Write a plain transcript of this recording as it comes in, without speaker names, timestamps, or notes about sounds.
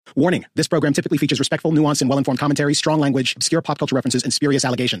Warning, this program typically features respectful, nuanced, and well-informed commentary, strong language, obscure pop culture references, and spurious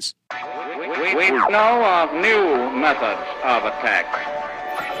allegations. We know of new methods of attack.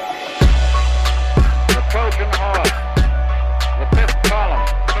 The Trojan horse, the fifth column.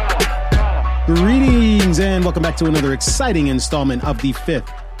 Greetings, and welcome back to another exciting installment of the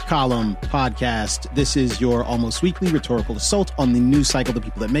Fifth Column Podcast. This is your almost weekly rhetorical assault on the news cycle, the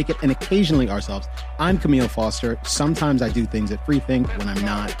people that make it, and occasionally ourselves. I'm Camille Foster. Sometimes I do things at Freethink when I'm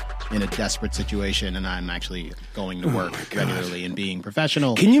not in a desperate situation and I'm actually going to work regularly and being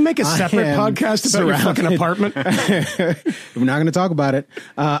professional. Can you make a separate podcast about your fucking apartment? We're not going to talk about it.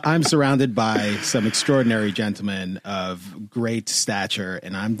 I'm surrounded by some extraordinary gentlemen of great stature,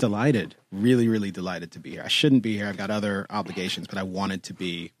 and I'm delighted, really, really delighted to be here. I shouldn't be here. I've got other obligations, but I wanted to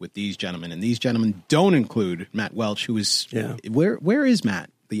be with these gentlemen, and these gentlemen don't include Matt Welch, who is where is Matt?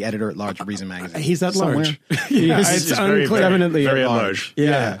 The editor-at-large of Reason Magazine. He's at large. It's unclear. Definitely very at large.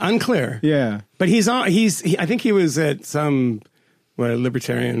 Yeah, unclear. Yeah. But I think he was at some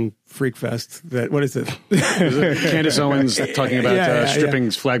libertarian freak fest. What is it? Candace Owens talking about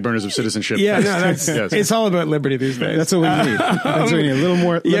stripping flag burners of citizenship. Yeah, no, it's all about liberty these days. That's what we need. That's what we need. A little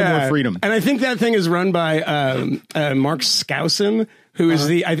more freedom. And I think that thing is run by Mark Skousen, who is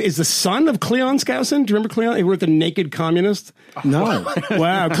the son of Cleon Skousen. Do you remember Cleon? He wrote The Naked Communist. No.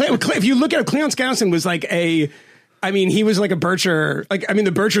 Wow. If you look at it, Cleon Skousen was like he was like a Bircher.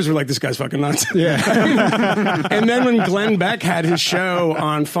 The Birchers were like, this guy's fucking nuts. Yeah. And then when Glenn Beck had his show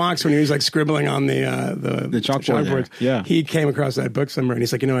on Fox, when he was like scribbling on the chalkboard, he came across that book somewhere, and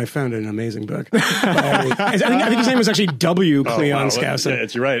he's like, I found an amazing book. I think his name was actually W. Cleon Skousen. Yeah,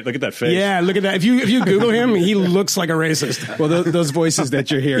 you're right. Look at that face. Yeah, look at that. If you Google him, he looks like a racist. Well, those voices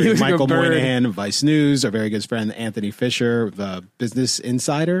that you're hearing, Michael Moynihan of Vice News, our very good friend Anthony Fisher, the Business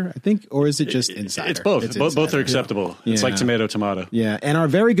Insider, I think, or is it just Insider? It's both. Both are acceptable. Yeah. It's like tomato. Yeah, and our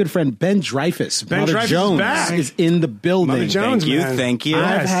very good friend Ben Dreyfuss, Mother Jones, is in the building. Mother Jones, thank you.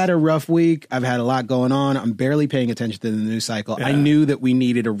 I've had a rough week. I've had a lot going on. I'm barely paying attention to the news cycle. Yeah. I knew that we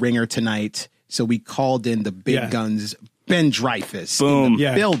needed a ringer tonight, so we called in the big guns, Ben Dreyfuss, in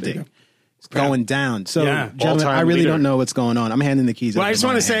the building. It's going down. So, gentlemen, I really don't know what's going on. I'm handing the keys. Well, I just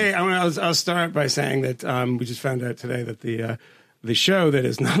want to say, I'll start by saying that we just found out today that the show that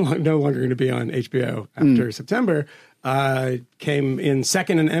is no longer going to be on HBO after September came in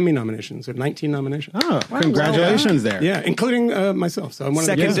second in Emmy nominations, with 19 nominations. Oh, congratulations there. Yeah, including myself. So I'm one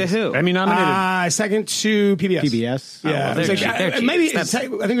second of the to who? Emmy nominated? Second to PBS. PBS? Yeah. I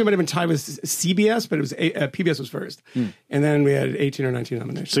think we might have been tied with CBS, but it was PBS was first. And then we had 18 or 19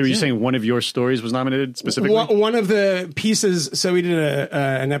 nominations. So are you saying one of your stories was nominated specifically? One of the pieces, so we did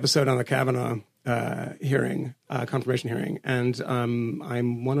an episode on the Kavanaugh hearing, confirmation hearing, and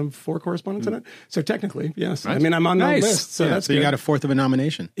I'm one of 4 correspondents in it. So technically, yes. Right. I'm on that list, so that's so good. You got a fourth of a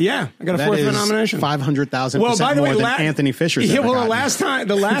nomination. Yeah, I got a fourth of a nomination. 500,000% more than Anthony Fisher's ever gotten.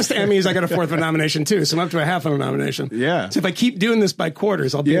 The last Emmys, I got a fourth of a nomination too, so I'm up to a half of a nomination. Yeah. So if I keep doing this by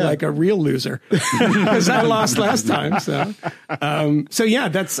quarters, I'll be like a real loser because I lost last time. So,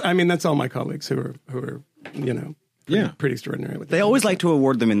 that's all my colleagues who are pretty extraordinary with that. They always like to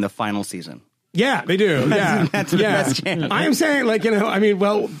award them in the final season. Yeah, they do. Yeah, that's the best chance. I am saying,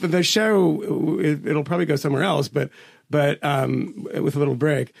 the show it'll probably go somewhere else, but with a little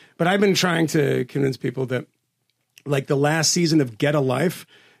break. But I've been trying to convince people that, like, the last season of Get a Life.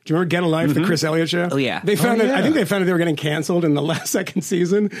 Do you remember Get a Life, the Chris Elliott show? Oh, yeah. I think they found out they were getting canceled in the second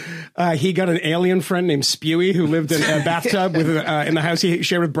season. He got an alien friend named Spewy who lived in a bathtub in the house he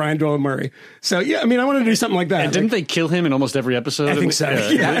shared with Brian Doyle Murray. So, I want to do something like that. And didn't they kill him in almost every episode? I think so.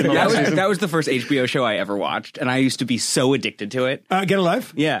 That was the first HBO show I ever watched, and I used to be so addicted to it. Get a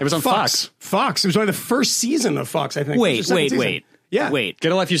Life? Yeah. It was on Fox. Fox. It was only the first season of Fox, I think. Wait. Yeah. Wait.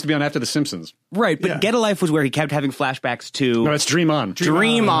 Get a Life used to be on after The Simpsons. Right, but Get a Life was where he kept having flashbacks to... No, it's Dream On.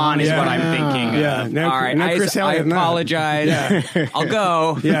 Dream On is what I'm thinking. Yeah. All right, I apologize. Yeah. I'll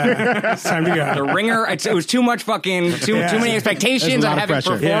go. Yeah, it's time to go. The Ringer, it was too much fucking... Too many expectations. I'm having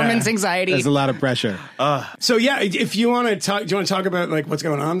performance anxiety. There's a lot of pressure. So, if you want to talk... Do you want to talk about, what's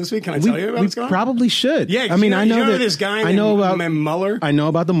going on this week? Can I tell you about what's going on? We probably should. Yeah, I know that this guy named Mueller? I know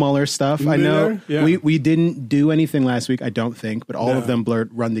about the Mueller stuff. Mueller? I know we didn't do anything last week, I don't think, but all of them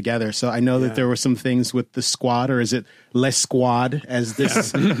run together. So I know that there were some things with the squad, or is it Les Squad, as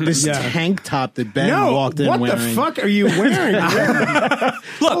this tank top that Ben walked in wearing. What the fuck are you wearing?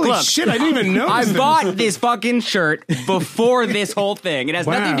 Look, shit, I didn't even know. I bought this fucking shirt before this whole thing. It has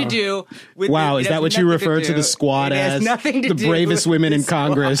nothing to do with... Wow, is that what you refer to the squad as? Nothing to the do bravest with women in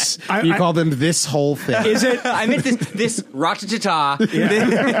Congress. You call them this whole thing. Is it? I meant this ratchatata,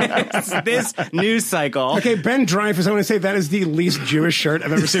 this news cycle. Okay, Ben Dreyfuss, I want to say that is the least least Jewish shirt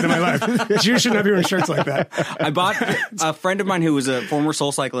I've ever seen in my life. Jews should not be wearing shirts like that. I bought a friend of mine who was a former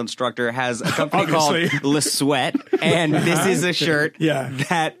SoulCycle instructor has a company called Le Sweat, and this is a shirt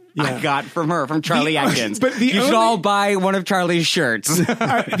that I got from her, from Charlie Atkins. But you should all buy one of Charlie's shirts.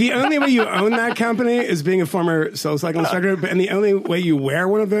 The only way you own that company is being a former SoulCycle instructor, and the only way you wear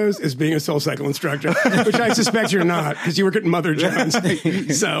one of those is being a SoulCycle instructor, which I suspect you're not, because you work at Mother Jones.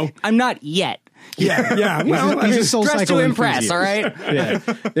 So I'm not yet. Yeah. Well, he's a SoulCycle dressed to impress, all right? Yeah.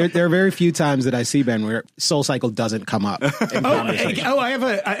 There are very few times that I see Ben where SoulCycle doesn't come up. I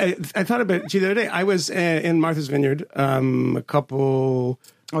thought about you the other day. I was in Martha's Vineyard a couple.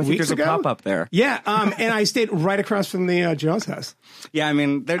 I think there's a pop-up there. Yeah, and I stayed right across from the Jaws house. Yeah, I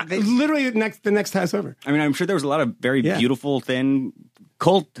mean... literally the next house over. I mean, I'm sure there was a lot of very beautiful, thin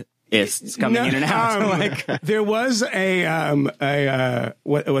cultists coming in and out. There was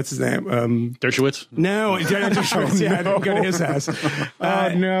what's his name? Dershowitz? No, Dershowitz. I didn't go to his house.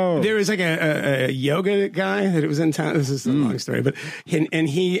 No. There was like a yoga guy that was in town. This is a long story, but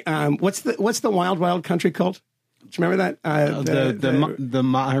he what's the Wild Country cult? Do you remember that? The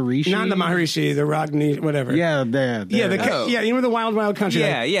Maharishi? Not the Maharishi, the Ragni, whatever. Yeah, you remember the Wild Country?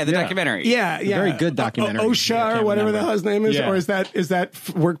 Yeah, the documentary. Yeah. Very good documentary. OSHA or whatever the hell his name is, or is that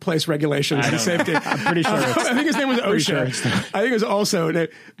workplace regulations and safety? I'm pretty sure. I think his name was OSHA. I think it was also,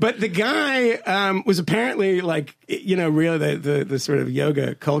 but the guy was apparently like, really the sort of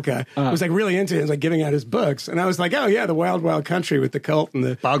yoga cult guy was like really into it. He was like giving out his books, and I was like, oh yeah, the Wild Country with the cult and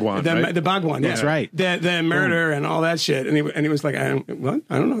the Bhagwan, right? The Bhagwan. That's right. The murder and all that shit, and he was like, I don't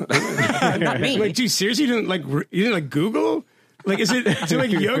know. Not me. Like, dude, seriously, you didn't Google? Like, do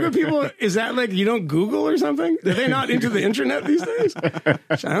like yoga people? Is that like you don't Google or something? Are they not into the internet these days? I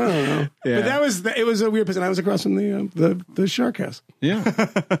don't know. Yeah. But it was a weird person. I was across from the shark house. Yeah.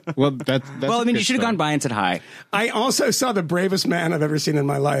 Well, that's I mean, you should have gone by and said hi. I also saw the bravest man I've ever seen in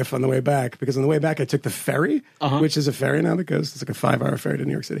my life on the way back, because on the way back I took the ferry, which is a ferry now that goes. It's like a 5-hour ferry to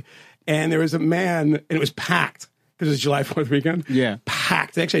New York City, and there was a man, and it was packed because it was July 4th weekend. Yeah,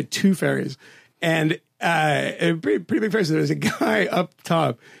 packed. They actually had 2 ferries, and a pretty big ferry. So there was a guy up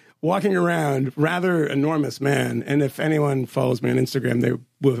top walking around, rather enormous man. And if anyone follows me on Instagram, they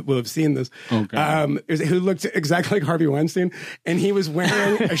will have seen this. Who looked exactly like Harvey Weinstein, and he was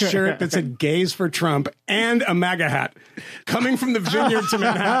wearing a shirt that said "Gays for Trump" and a MAGA hat, coming from the Vineyard to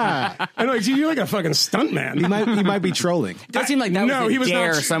Manhattan. And like, you're like a fucking stunt man. He might be be It does seem like that was a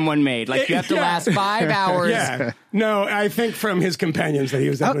dare someone made. Like, you have to last 5 hours. Yeah. No, I think from his companions that he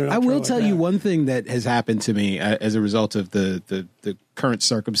was. I will tell you one thing that has happened to me as a result of the current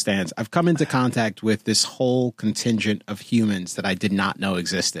circumstance. I've come into contact with this whole contingent of humans that I did not know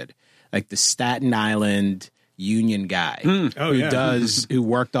existed, like the Staten Island union guy who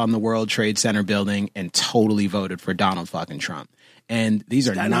worked on the World Trade Center building and totally voted for Donald fucking Trump. And these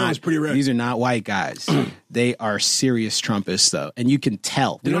are not white guys. They are serious Trumpists, though, and you can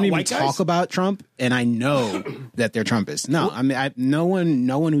tell. They don't even talk about Trump, and I know that they're Trumpists. No, I mean, no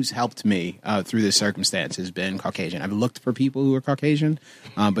one who's helped me through this circumstance has been Caucasian. I've looked for people who are Caucasian,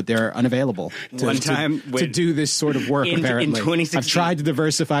 but they're unavailable to do this sort of work. Apparently, in 2016, I've tried to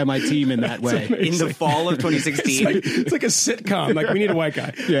diversify my team in that way. In the fall of 2016, it's like a sitcom. Like, we need a white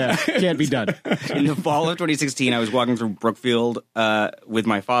guy. Yeah, can't be done. In the fall of 2016, I was walking through Brookfield with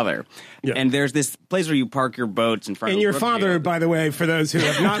my father. Yeah. And there's this place where you park your boats in front of your Brookfield. Father, by the way, for those who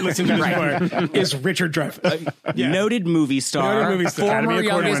have not listened to this before, is Richard Dreyfuss. Noted movie star. Former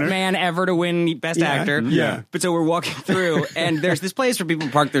youngest man ever to win Best Actor. Yeah. But so we're walking through, and there's this place where people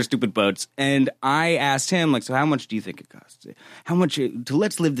park their stupid boats. And I asked him, like, so how much do you think it costs? How much,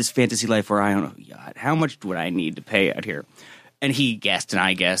 let's live this fantasy life where I own a yacht. How much would I need to pay out here? And he guessed, and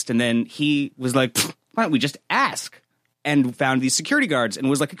I guessed. And then he was like, why don't we just ask? And found these security guards and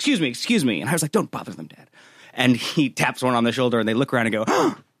was like, excuse me. And I was like, don't bother them, Dad. And he taps one on the shoulder and they look around and go,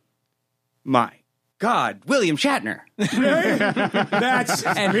 oh, my God, William Shatner. That's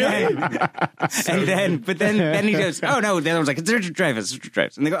really? But then he goes, oh no, the other one's like, it's Richard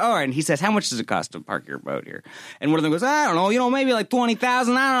Dreyfuss. And they go, all right. And he says, how much does it cost to park your boat here? And one of them goes, I don't know, maybe like $20,000. I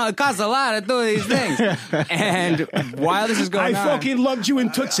don't know. It costs a lot to do these things. And while this is going on, I fucking loved you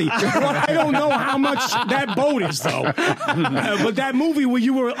in Tootsie. I don't know how much that boat is though. But that movie where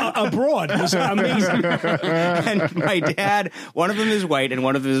you were abroad was amazing. And my dad, one of them is white and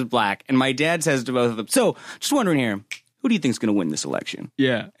one of them is black. And my dad says to both of them, so just wondering here, who do you think is going to win this election?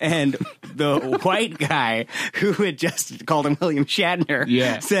 Yeah. And the white guy who had just called him William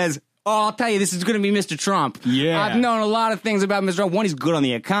Shatner says, oh, I'll tell you, this is going to be Mr. Trump. Yeah. I've known a lot of things about Mr. Trump. One, he's good on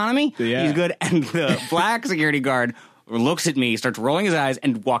the economy. Yeah. He's good. And the black security guard looks at me, starts rolling his eyes,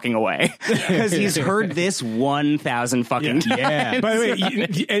 and walking away because he's heard this 1,000 fucking times. Yeah. By the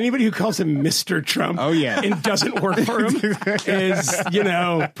way, anybody who calls him Mr. Trump and doesn't work for him is,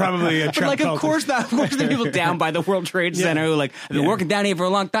 probably a Trump. But of course, the people down by the World Trade Center who have been working down here for a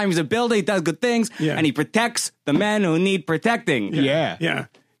long time. He's a builder, he does good things, and he protects the men who need protecting. Yeah.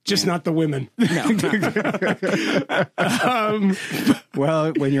 Just not the women. No.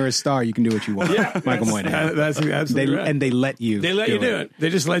 Well, when you're a star, you can do what you want. Yeah, Michael Moynihan. That's absolutely right. And they let you. They let you do it. They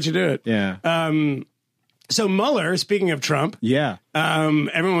just let you do it. Yeah. So Mueller, speaking of Trump,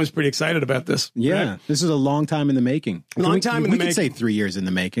 everyone was pretty excited about this. Yeah, right? This is a long time in the making. We could say 3 years in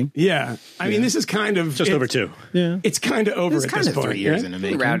the making. Yeah, I mean, this is kind of just over 2. Yeah, it's kind of over at this point. 3 years in the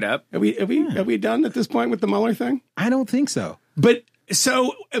making. Round up. Are we done at this point with the Mueller thing? I don't think so. But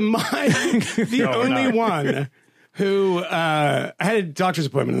so am I the only one who I had a doctor's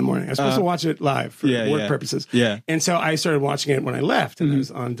appointment in the morning. I was supposed to watch it live for work purposes. Yeah, and so I started watching it when I left, and it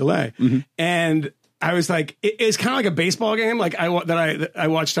was on delay, and I was like, it's kind of like a baseball game, like I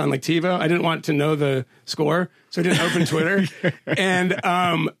watched on like TiVo. I didn't want to know the score, so I didn't open Twitter, and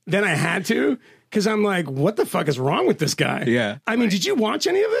then I had to because I'm like, what the fuck is wrong with this guy? Yeah, I mean, did you watch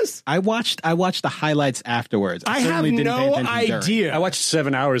any of this? I watched the highlights afterwards. I have no idea. I watched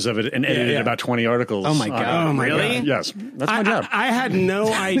 7 hours of it and edited about 20 articles. Oh my god! Oh my really? God. Yes, that's my job. I had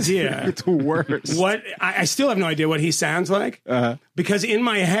no idea. It's worse. What I still have no idea what he sounds like because in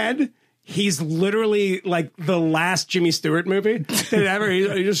my head. He's literally like the last Jimmy Stewart movie that ever.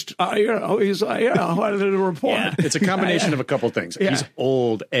 He just, he's what did a report? Yeah. It's a combination of a couple things. Yeah. He's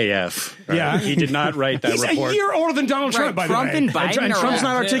old AF. Right? Yeah, he did not write that he's report. He's a year older than Donald Trump. By Trump the way, and Biden and Trump's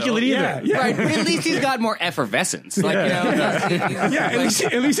not articulate either. Yeah. Right, but at least he's got more effervescence. Like, at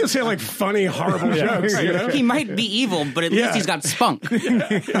least he'll say like funny, horrible jokes. He might be evil, but at least he's got spunk.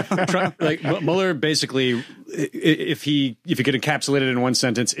 Like Mueller basically, if he could encapsulate it in one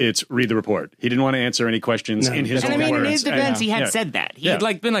sentence, it's read the report. He didn't want to answer any questions in his own words. In his defense, he had said that. He had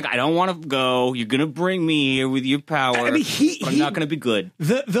been like, I don't want to go. You're going to bring me here with your power. I mean, but I'm not going to be good.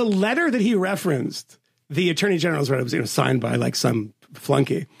 The letter that he referenced, the Attorney General's letter was signed by like some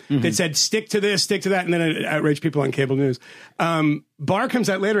flunky that said stick to this, stick to that, and then it outraged people on cable news. Barr comes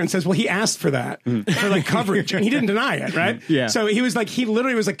out later and says, well, he asked for that for like coverage, and he didn't deny it, right? Yeah. So he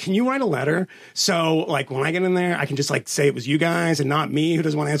literally was like, can you write a letter so like when I get in there, I can just like say it was you guys and not me who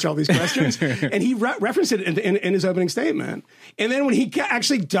doesn't want to answer all these questions? And he referenced it in his opening statement. And then when he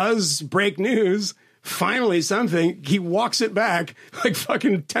actually does break news, finally something, he walks it back like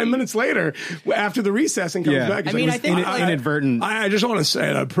fucking 10 minutes later after the recess and comes back. I mean, I think inadvertent. I just want to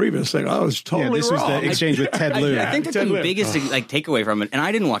say that previous thing, I was totally this wrong. was the exchange with Ted Lieu. I think that the biggest takeaway from it, and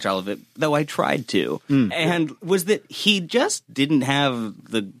I didn't watch all of it, though I tried to, and was that he just didn't have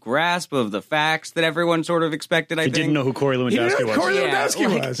the grasp of the facts that everyone sort of expected, I think. He didn't know who Corey Lewandowski was. Corey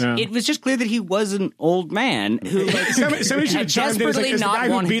Lewandowski was. It was just clear that he was an old man who somebody should have chimed in as the guy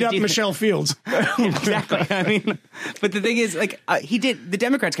who beat up Michelle Fields. Exactly. I mean, but the thing is, like, the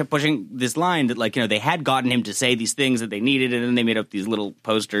Democrats kept pushing this line that, like, they had gotten him to say these things that they needed, and then they made up these little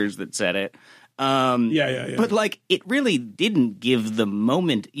posters that said it. But, like, it really didn't give the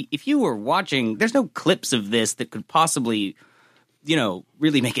moment. If you were watching, there's no clips of this that could possibly,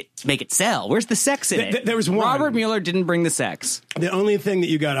 really make it sell. Where's the sex in it? There was one. Robert Mueller didn't bring the sex. The only thing that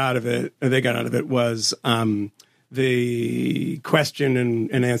you got out of it, or they got out of it, was the question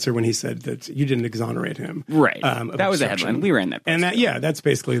and answer when he said that you didn't exonerate him. Right. That was the headline. We ran that. And that's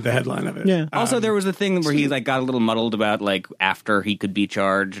basically the headline of it. Yeah. Also, there was a thing where he like got a little muddled about like after he could be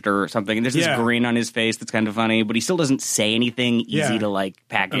charged or something. And there's this grin on his face that's kind of funny, but he still doesn't say anything easy to like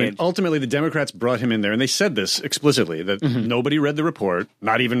package. I mean, ultimately, the Democrats brought him in there, and they said this explicitly, that nobody read the report,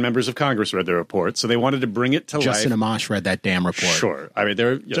 not even members of Congress read the report, so they wanted to bring it to life. Justin Amash read that damn report. Sure. I mean,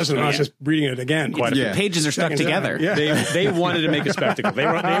 Justin Amash is reading it again. The pages are stuck together. They wanted to make a spectacle.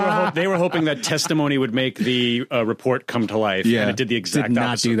 They were hoping that testimony would make the report come to life, and it did the exact opposite. Did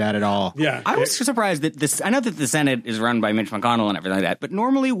not do that at all. Yeah. I was surprised that this. I know that the Senate is run by Mitch McConnell and everything like that, but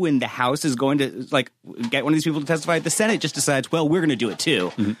normally when the House is going to like get one of these people to testify, the Senate just decides, well, we're going to do it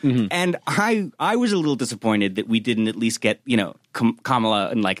too. And I was a little disappointed that we didn't at least get Kamala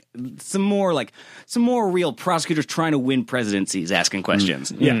and like some more real prosecutors trying to win presidencies asking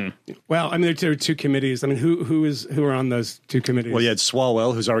questions. Well, I mean, there are two committees. I mean, who are on those two committees? Well, you had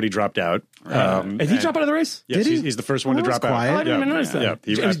Swalwell, who's already dropped out. Did he drop out of the race? Yes, he's the first one to drop out. Oh, I didn't even notice that.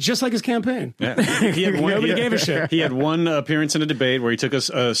 Yeah, it was just like his campaign. Yeah. Nobody gave a shit. He had one appearance in a debate where he took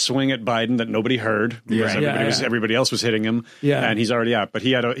a swing at Biden that nobody heard because everybody else was hitting him. Yeah. And he's already out. But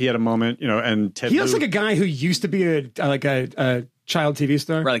he had a moment, and Ted He looks Lieu, like a guy who used to be a child TV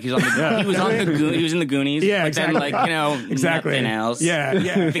star. Right, like he was in the Goonies. Yeah, but exactly. then, like, exactly. nothing else. Yeah.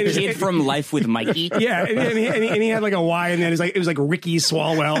 The kid from Life with Mikey. Yeah, and he had like a Y, and then it was like Ricky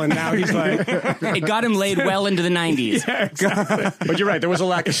Swalwell, and now he's like It got him laid well into the 90s. yeah, exactly. But you're right. There was a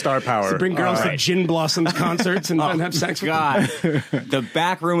lack of star power. To bring girls to Gin Blossoms concerts and have sex with God, the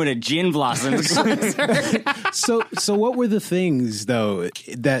back room at a Gin Blossoms. So what were the things though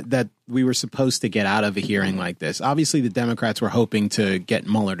that we were supposed to get out of a hearing like this? Obviously, the Democrats were hoping to get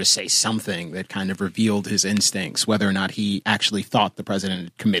Mueller to say something that kind of revealed his instincts, whether or not he actually thought the president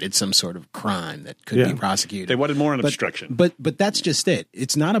had committed some sort of crime that could be prosecuted. They wanted more on obstruction. But that's just it.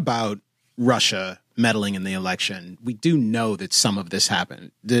 It's not about Russia meddling in the election. We do know that some of this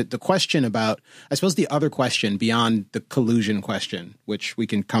happened. The question about, I suppose the other question beyond the collusion question, which we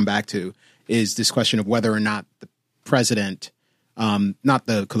can come back to, is this question of whether or not the president, not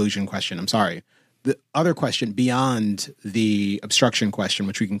the collusion question, I'm sorry. The other question beyond the obstruction question,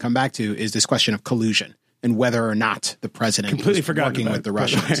 which we can come back to, is this question of collusion and whether or not the president completely was working with the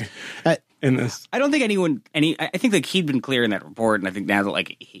Russians. In this. I don't think I think that he'd been clear in that report, and I think now that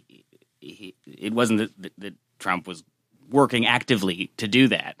like it wasn't that Trump was working actively to do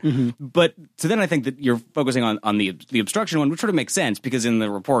that. Mm-hmm. But so then I think that you're focusing on the obstruction one, which sort of makes sense because in the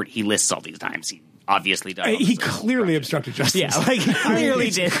report he lists all these times he obviously does. He clearly obstructed justice. Yeah, like he clearly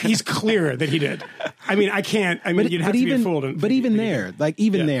did. He's clear that he did. I mean, I can't. I mean, you'd have to be a fool to. But even there,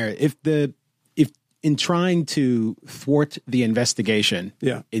 if in trying to thwart the investigation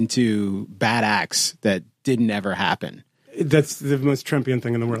into bad acts that didn't ever happen. That's the most Trumpian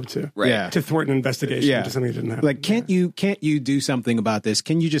thing in the world, too. Right. Yeah. To thwart an investigation into something that didn't happen. Like, can't you do something about this?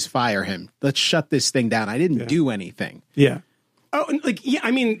 Can you just fire him? Let's shut this thing down. I didn't do anything. Yeah. Oh, and like, yeah, I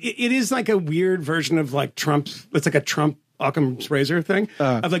mean, it is like a weird version of like Trump's, it's like a Trump Occam's razor thing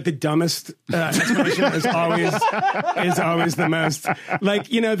of like the dumbest explanation is always the most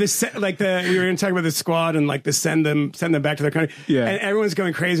like, you know, we were talking about the squad and like the send them back to their country. Yeah. And everyone's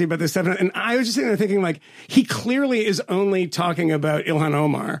going crazy about this stuff. And I was just sitting there thinking like, he clearly is only talking about Ilhan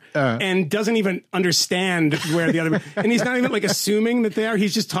Omar and doesn't even understand where the other, and he's not even like assuming that they are,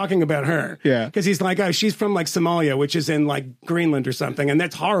 he's just talking about her. Yeah. Because he's like, oh, she's from like Somalia, which is in like Greenland or something. And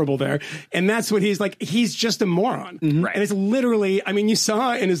that's horrible there. And that's what he's like, he's just a moron. Mm-hmm. Right. And it's literally, I mean, you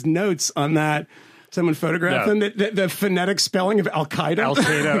saw in his notes on that, someone photographed him, the phonetic spelling of Al-Qaeda.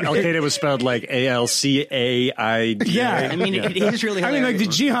 Al-Qaeda was spelled like A-L-C-A-I-D. Yeah. I mean, it is really hilarious. I mean, like the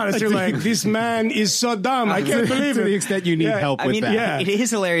jihadists are like, this man is so dumb. I can't believe it. To the extent you need help with that. Yeah. It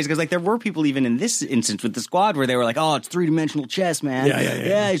is hilarious because like there were people even in this instance with the squad where they were like, "Oh, it's 3-dimensional chess, man.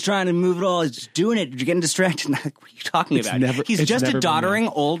 Yeah, he's trying to move it all. He's just doing it. You're getting distracted." Like, what are you talking about? He's just a doddering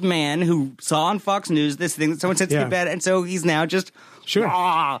old man who saw on Fox News this thing that someone said to bed, and so he's now just sure.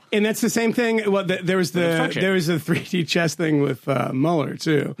 And that's the same thing. Well, there was a 3D chess thing with Mueller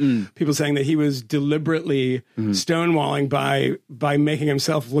too. People saying that he was deliberately stonewalling by making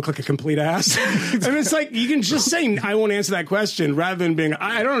himself look like a complete ass. And it's like you can just say I won't answer that question rather than being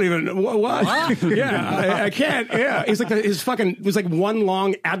I don't even what. Yeah, I can't. Yeah, he's like his fucking was like one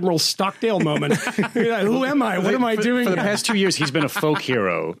long Admiral Stockdale moment. Like, who am I? What am I doing? For the past 2 years, he's been a folk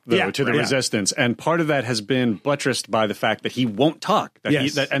hero though, to the resistance, and part of that has been buttressed by the fact that he won't talk.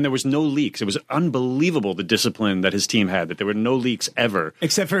 And there was no leaks. It was unbelievable the discipline that his team had. That there were no leaks ever,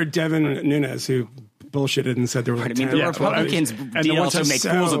 except for Devin Nunes, who bullshitted and said there were. I mean, the Republicans also make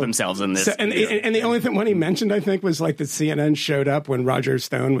fools of themselves in this. And the only thing one he mentioned, I think, was like that CNN showed up when Roger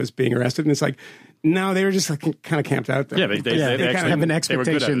Stone was being arrested, and it's like. No, they were just like kind of camped out there. Yeah, they kind of have an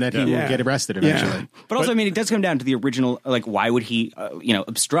expectation that he will get arrested eventually. But also, I mean, it does come down to the original, like, why would he,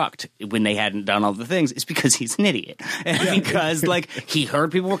 obstruct when they hadn't done all the things? It's because he's an idiot. And because, like, he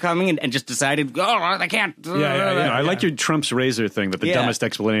heard people were coming and just decided, I can't. I like your Trump's razor thing, that the dumbest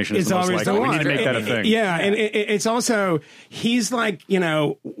explanation is the most likely. We need to make that a thing. Yeah, and it's also, he's like,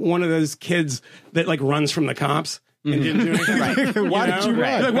 one of those kids that, like, runs from the cops. And didn't do anything. Right. Why did you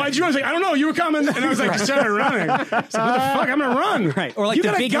run? Like, why did you run? I was like, I don't know. You were coming. And I was like, just started running. So what the fuck? I'm going to run. Right. Or like you the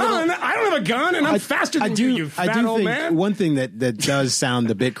got big a gun. I don't have a gun, and I'm faster than you fat old think man. One thing that does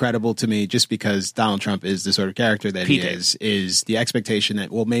sound a bit credible to me, just because Donald Trump is the sort of character that he is the expectation that,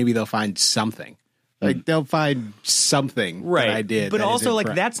 well, maybe they'll find something. Like, they'll find something that I did. But also,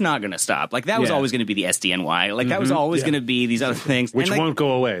 like, that's not going to stop. Like, that was always going to be the SDNY. Like, that was always going to be these other things. Which and, like, won't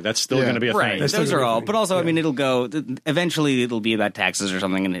go away. That's still going to be a thing. Right. Those are all. But also, I mean, it'll go, eventually it'll be about taxes or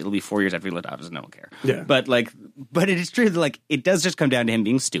something, and it'll be 4 years after he left office, and no one will care. Yeah. But it is true that, like, it does just come down to him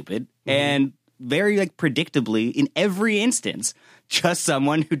being stupid and very, like, predictably, in every instance, just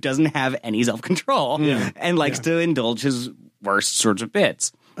someone who doesn't have any self-control and likes to indulge his worst sorts of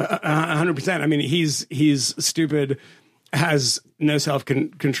bits. 100%. I mean, he's stupid has no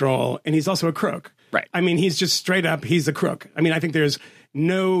self-control, and he's also a crook. Right. I mean, he's just straight up, he's a crook. I mean, I think there's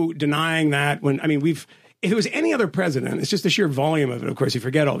no denying that. If it was any other president, it's just the sheer volume of it. Of course, you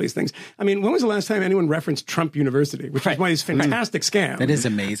forget all these things. I mean, when was the last time anyone referenced Trump University, which was one of these fantastic scams? That is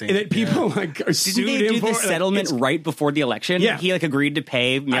amazing. That people are sued Didn't they do him the for settlement right before the election? Yeah. He agreed to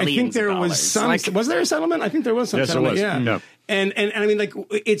pay millions. I think there of was dollars. was there a settlement? I think there was some settlement. There was. Yeah. And I mean,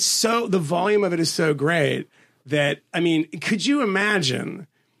 it's so, the volume of it is so great that, I mean, could you imagine,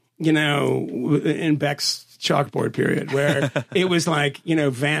 in Beck's chalkboard period where it was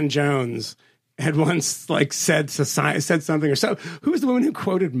Van Jones had once said something or so. Who was the woman who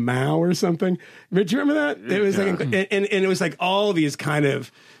quoted Mao or something? Do you remember that? It was and it was all these kind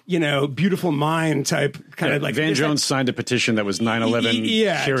of beautiful mind type kind of Van Jones signed a petition that was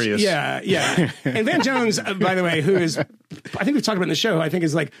 9/11 curious. Yeah. And Van Jones, by the way, who is, I think we've talked about in the show, I think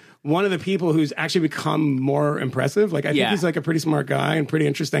is one of the people who's actually become more impressive. I think he's a pretty smart guy and pretty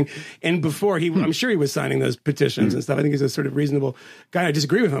interesting. And before I'm sure he was signing those petitions and stuff. I think he's a sort of reasonable guy. I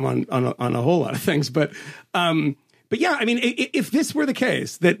disagree with him on a whole lot of things, but yeah, I mean, if this were the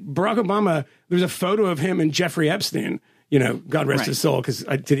case that Barack Obama, there was a photo of him and Jeffrey Epstein, God rest his soul, because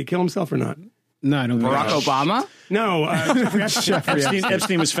did he kill himself or not? No, I don't think Barack Obama? No,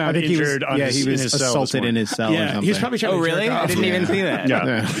 Epstein was found injured he was in his cell. Assaulted in his cell. Or something. He was probably trying to really? jerk off. I didn't even see that.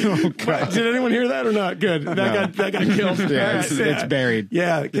 Yeah. Oh, God. Did anyone hear that or not? Good. That got killed. Yeah, it's buried.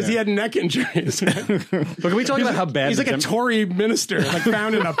 Yeah, because he had neck injuries. But can we talk about how bad He's like a Tory minister,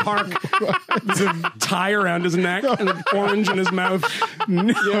 found in a park. There's a tie around his neck and an orange in his mouth.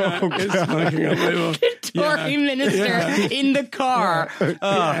 It's fucking unbelievable. Tory minister in the car.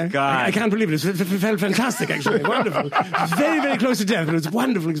 Oh, God. I can't believe it. It felt fantastic, actually. Wonderful. Very, very close to death, but it was a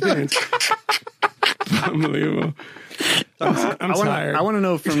wonderful experience. Unbelievable. I'm tired. I want to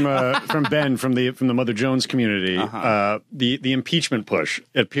know from Ben from the Mother Jones community the impeachment push.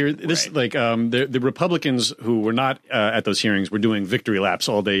 It appeared the Republicans who were not at those hearings were doing victory laps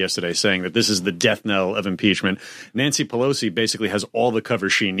all day yesterday, saying that this is the death knell of impeachment. Nancy Pelosi basically has all the cover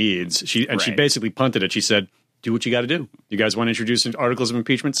she needs. She basically punted it. She said, "Do what you got to do. You guys want to introduce articles of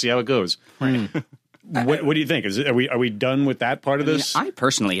impeachment? See how it goes." Right. What do you think? Are we done with that part of this? I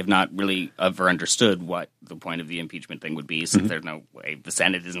personally have not really ever understood what the point of the impeachment thing would be, since there's no way the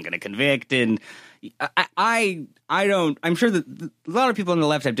Senate isn't going to convict, and I don't. I'm sure that a lot of people on the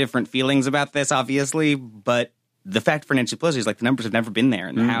left have different feelings about this, obviously, but the fact for Nancy Pelosi is the numbers have never been there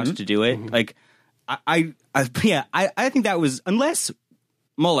in the House to do it. I think that was, unless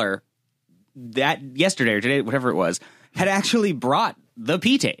Mueller that yesterday or today, whatever it was, had actually brought the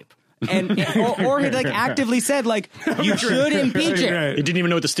P tape. Or had actively said you should impeach it. He didn't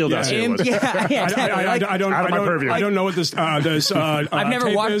even know what the Steele dossier was. I don't know what this. I've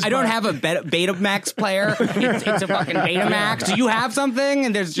never watched. I don't have a Betamax player. It's a fucking Betamax. Do you have something?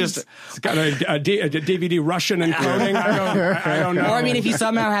 And there's just it's got a DVD Russian encoding. I don't know. Or I mean, if he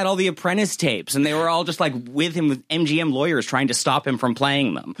somehow had all the Apprentice tapes and they were all just with him with MGM lawyers trying to stop him from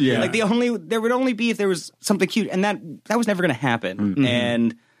playing them. Yeah. There would only be if there was something cute, and that was never going to happen. Mm-hmm.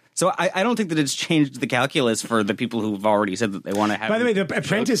 And so I don't think that it's changed the calculus for the people who've already said that they want to have. By the way, the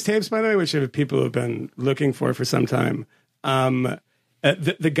Apprentice tapes, by the way, which people have been looking for some time,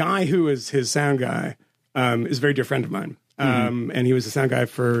 the guy who is his sound guy is a very dear friend of mine. And he was the sound guy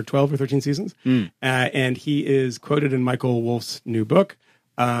for 12 or 13 seasons. And he is quoted in Michael Wolff's new book,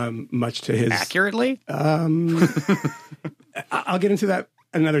 much to his... Accurately? I'll get into that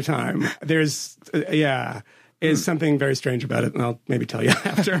another time. There's... is something very strange about it, and I'll maybe tell you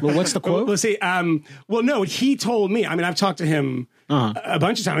after. Well, what's the quote? We'll see. No, he told me. I mean, I've talked to him a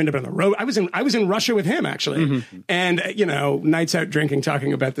bunch of times. I ended up on the road. I was in Russia with him, actually, and nights out drinking,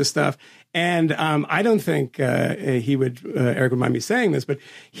 talking about this stuff. And I don't think he would, Eric would mind me saying this, but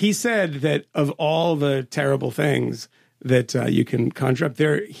he said that of all the terrible things that you can conjure up,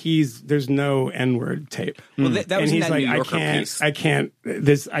 there's no N-word tape. Well, that was in that New Yorker piece.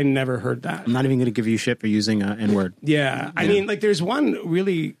 I never heard that. I'm not even going to give you shit for using N-word. Yeah. I mean, there's one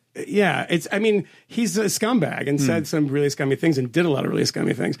really, he's a scumbag and said some really scummy things and did a lot of really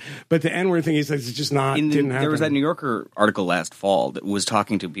scummy things. But the N-word thing, he says, it's just not, didn't happen. There was that New Yorker article last fall that was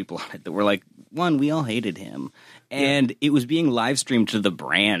talking to people on it that were like, one, we all hated him. And it was being live streamed to the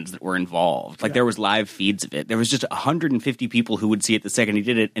brands that were involved. There was live feeds of it. There was just 150 people who would see it the second he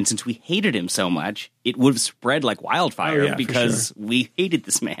did it. And since we hated him so much, it would have spread like wildfire because we hated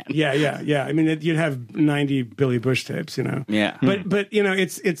this man. Yeah. I mean, you'd have 90 Billy Bush tapes, Yeah. But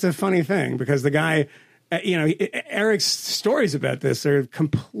it's a funny thing because the guy, Eric's stories about this are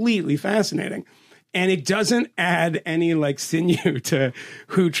completely fascinating. And it doesn't add any sinew to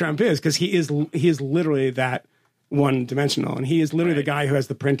who Trump is, because he is literally that one-dimensional. And he is literally the guy who has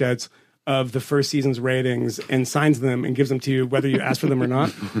the printouts of the first season's ratings and signs them and gives them to you whether you ask for them or not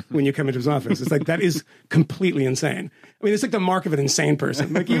when you come into his office. It's like, that is completely insane. I mean, it's like the mark of an insane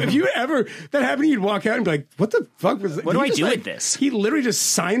person. Like, if you ever, that happened, you'd walk out and be like, what the fuck was that? What do I do with this? He literally just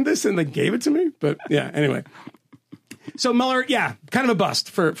signed this and like gave it to me. But yeah, anyway. So Mueller, yeah, kind of a bust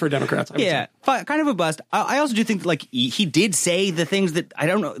for Democrats. Yeah, kind of a bust. I also do think like he did say the things that I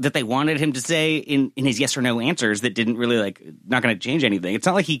don't know that they wanted him to say in his yes or no answers that didn't really like not going to change anything. It's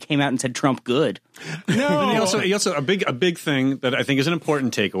not like he came out and said Trump good. No, he also a big thing that I think is an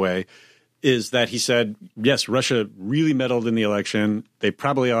important takeaway is that he said, yes, Russia really meddled in the election. They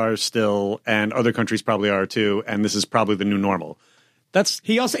probably are still, and other countries probably are too, and this is probably the new normal.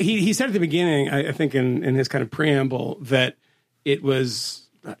 He also said at the beginning, I think in his kind of preamble, that it was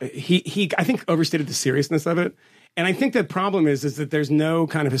he I think overstated the seriousness of it. And I think the problem is that there's no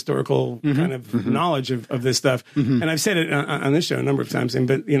kind of historical kind of knowledge of this stuff. And I've said it on this show a number of times.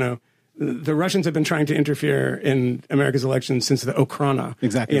 But the Russians have been trying to interfere in America's elections since the Okhrana.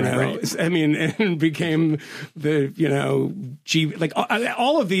 Exactly. Right. I mean, and became the,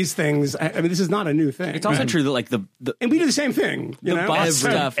 all of these things. I mean, this is not a new thing. It's also true that like and we do the same thing. The bot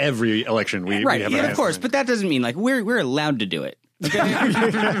stuff. Every election we right. have. Yeah, of course. But that doesn't mean like we're allowed to do it. Okay.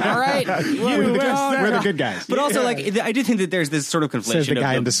 All right. We're the good guys. But also, like, I do think that there's this sort of conflation. Says the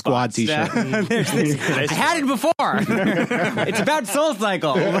guy in the squad t-shirt. I had it before. It's about Soul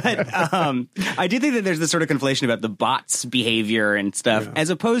Cycle. But I do think that there's this sort of conflation about the bots' behavior and stuff, as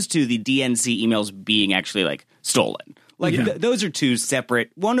opposed to the DNC emails being actually, like, stolen. Like, those are two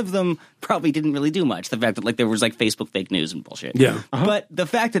separate. One of them probably didn't really do much. The fact that, like, there was, like, Facebook fake news and bullshit. Yeah. But the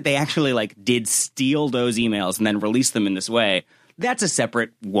fact that they actually, like, did steal those emails and then release them in this way, that's a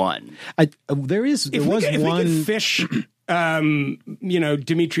separate one. There was one. If we could fish,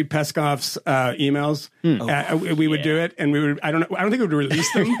 Dmitry Peskov's emails, we would do it, and we would. I don't think we would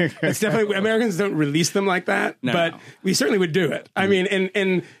release them. It's definitely Americans don't release them like that, but we certainly would do it. I mean,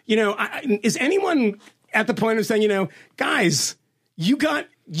 and is anyone at the point of saying, guys, you got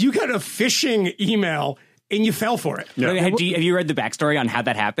a phishing email? And you fell for it. Yeah. Have you read the backstory on how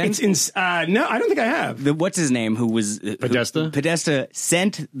that happened? No, I don't think I have. What's his name? Who was Podesta? Podesta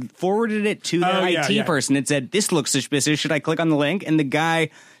forwarded it to their IT person and said, "This looks suspicious. Should I click on the link?" And the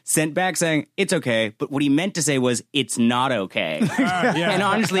guy sent back saying, "It's okay," but what he meant to say was, "It's not okay." And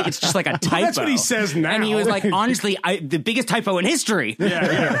honestly, it's just like a typo. Well, that's what he says now. And he was like, "Honestly, the biggest typo in history."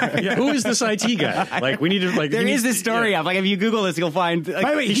 Yeah. Who is this IT guy? Like, we need to like. There is this story of like, if you Google this, you'll find. Like,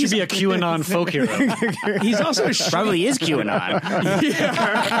 by the way, he should be a QAnon folk hero. He's also probably is QAnon.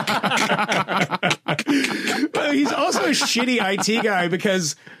 He's also a shitty IT guy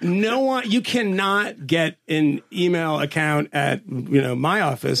because you cannot get an email account at my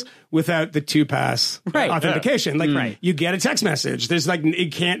office without the 2-pass authentication. You get a text message. There's you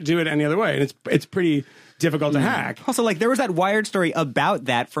can't do it any other way, and it's pretty difficult to hack. Also, there was that Wired story about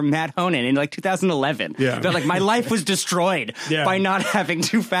that from Matt Honan in 2011. Yeah, that my life was destroyed by not having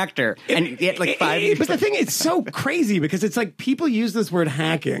 2-factor, and yet 5. But the thing is so crazy because it's like people use this word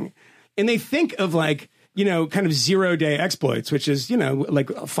hacking, and they think of kind of 0-day exploits, which is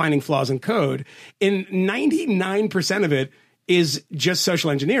finding flaws in code. And 99% of it is just social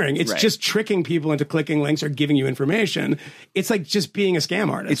engineering. It's just tricking people into clicking links or giving you information. It's like just being a scam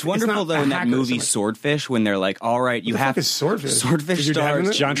artist. It's wonderful, though, in that movie Swordfish, when they're like, all right, you have... What the fuck is Swordfish? Swordfish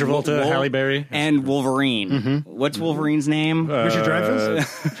stars... John Travolta, Halle Berry. And Wolverine. What's Wolverine's name? Richard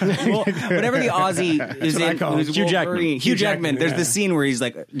Dreyfuss? Whatever the Aussie is in. Hugh Jackman. Hugh Jackman. There's this scene where he's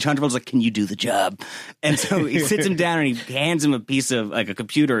like, John Travolta's like, can you do the job? And so he sits him down and he hands him a piece of a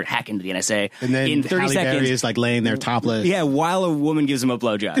computer hack into the NSA. And then in 30 Halle seconds, Berry is laying there topless. Yeah, while a woman gives him a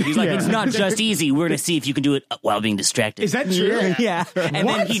blowjob. He's like, it's not just easy. We're going to see if you can do it while being distracted. Is that true? Yeah. And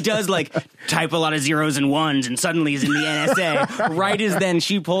then he does type a lot of zeros and ones, and suddenly he's in the NSA. Right as then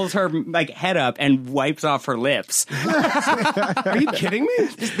she pulls her head up and wipes off her lips. Are you kidding me?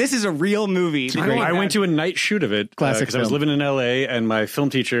 This is a real movie. I went to a night shoot of it because I was living in LA, and my film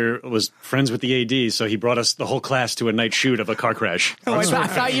teacher was friends with the AD, so he brought us the whole class to a night shoot of a car crash. Oh, I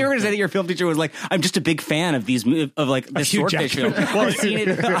thought you were going to say that your film teacher was like, I'm just a big fan of these this Swordfish film. Well, I've seen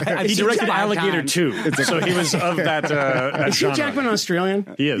it. He directed Alligator 2, so he was of that. Is Hugh Jackman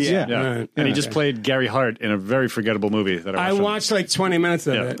Australian? He is. Yeah. Right. And he just played Gary Hart in a very forgettable movie that I watched 20 minutes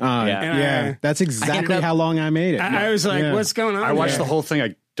of it. That's exactly how long I made it. I was like, what's going on? I watched the whole thing.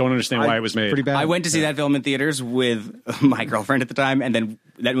 I don't understand why it was made. Pretty bad. I went to see that film in theaters with my girlfriend at the time, and then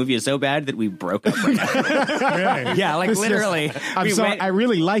that movie is so bad that we broke up. Right now. Yeah, like literally. I'm sorry. I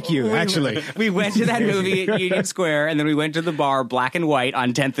really like you, actually. We went to that movie at Union Square, and then we went to the bar Black and White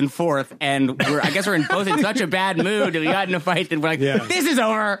on 10th and 4th, and I guess we're both in such a bad mood that we got in a fight that we're like, this is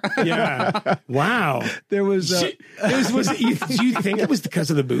over. Yeah. Wow. There was... do you think it was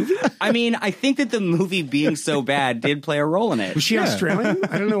because of the movie? I mean, I think that the movie being so bad did play a role in it. Was she Australian?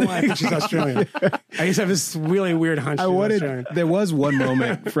 I don't know why I think she's Australian. I just have this really weird hunch. There was one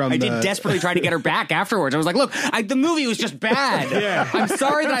moment from I did desperately try to get her back afterwards. I was like, look, the movie was just bad. Yeah. I'm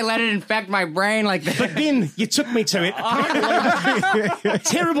sorry that I let it infect my brain like that. But Ben, you took me to it.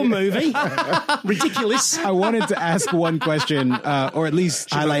 Terrible movie. Ridiculous. I wanted to ask one question, or at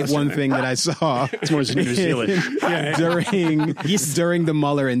least highlight one thing that I saw. It's more New Zealand. During the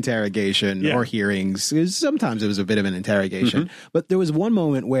Mueller interrogation or hearings. Sometimes it was a bit of an interrogation. But there was one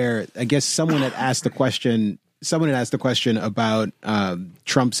moment where I guess someone had asked the question about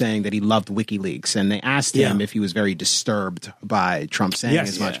Trump saying that he loved WikiLeaks, and they asked him if he was very disturbed by Trump saying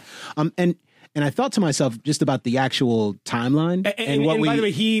as much. And I thought to myself just about the actual timeline. And by the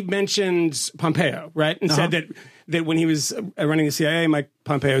way, he mentioned Pompeo, right? And said that when he was running the CIA, Mike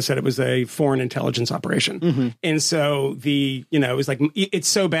Pompeo said it was a foreign intelligence operation. And so it was like, it's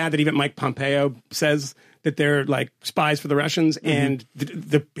so bad that even Mike Pompeo says that they're like spies for the Russians, and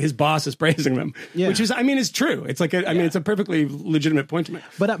his boss is praising them, which is, I mean, it's true. It's like, it's a perfectly legitimate point to make.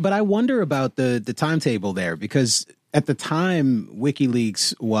 But I wonder about the timetable there, because at the time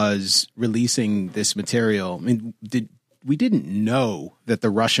WikiLeaks was releasing this material, I mean, we didn't know that the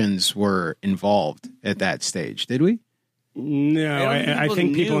Russians were involved at that stage, did we? No, I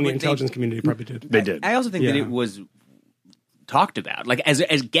think people in the intelligence community probably did. They did. I also think that it was talked about, like as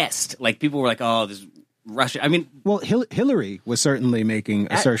guest. Like people were like, "Oh, this Russia." I mean, well, Hillary was certainly making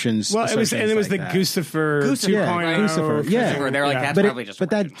assertions. Well, it was the Guccifer 2.0. They were like, "That's probably just." But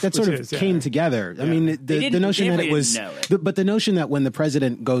that sort of came together. I mean, the notion that it was, but the notion that when the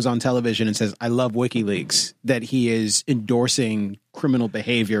president goes on television and says, "I love WikiLeaks," that he is endorsing criminal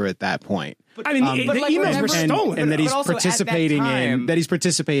behavior at that point. I mean, the emails were stolen, and that he's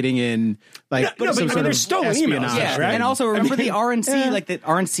participating in like they're stolen emails, right? And also remember the RNC, like the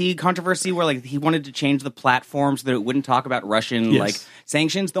RNC controversy, where like he wanted to change the platform so that it wouldn't talk about Russian like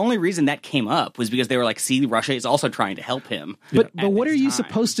sanctions. The only reason that came up was because they were like, "See, Russia is also trying to help him." But what are you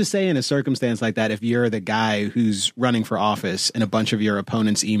supposed to say in a circumstance like that if you're the guy who's running for office and a bunch of your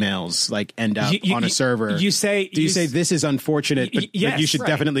opponent's emails like end up on a server? Do you say this is unfortunate, but you should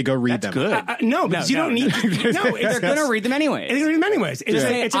definitely go read them? Good. No, because you don't need to. No, they're going to read them anyways. They're going to read them anyways.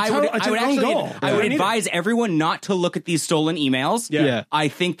 It's an own goal. I would advise everyone not to look at these stolen emails. Yeah. I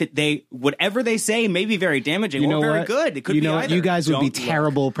think that whatever they say may be very damaging or very good. It could be either. You guys would be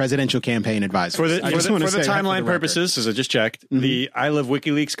terrible presidential campaign advisors. For the timeline purposes, as I just checked, the I love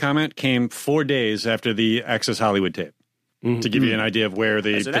WikiLeaks comment came 4 days after the Access Hollywood tape. To give you an idea of where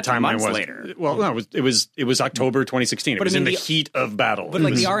the timeline was. Later. Well, no, it was October 2016. It was in the heat of battle. But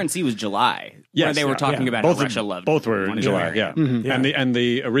like the RNC was July. Where they were talking about how Russia loved. Both were in July, And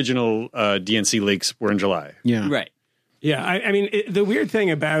the original DNC leaks were in July. Yeah. Right. Yeah, I mean, the weird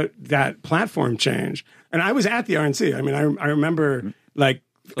thing about that platform change, and I was at the RNC. I mean, I remember like.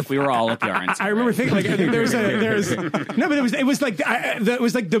 Look, we were all at the RNC. I remember thinking like it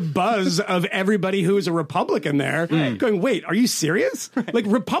was like the buzz of everybody who was a Republican there going, wait, are you serious? Like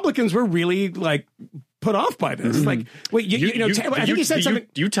Republicans were really like put off by this. Like, wait, I think he said something.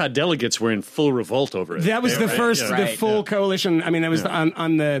 Utah delegates were in full revolt over it. That was the first, the full coalition. I mean, it was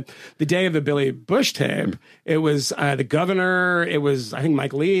on the day of the Billy Bush tape. It was the governor. It was, I think,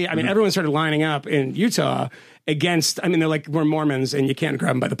 Mike Lee. I mean, everyone started lining up in Utah against, I mean, they're like, we're Mormons and you can't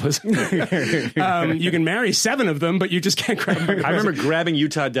grab them by the pussy. You can marry 7 of them, but you just can't grab them by the pussy. I remember grabbing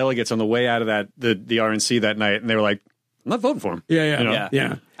Utah delegates on the way out of the RNC that night, and they were like, I'm not voting for him. Yeah.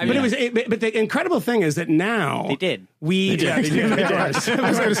 I mean, but the incredible thing is that now they did. They did. They're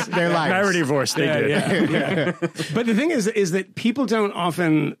liars. Marriage divorce. They did. Yeah. But the thing is that people don't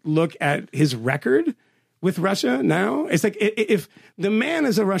often look at his record with Russia now. It's like if the man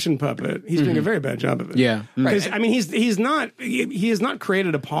is a Russian puppet, he's doing a very bad job of it. Yeah. Because I mean, he has not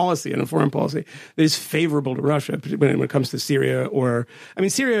created a policy and a foreign policy that is favorable to Russia when it comes to Syria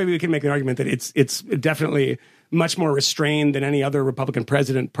Syria. We can make an argument that it's definitely much more restrained than any other Republican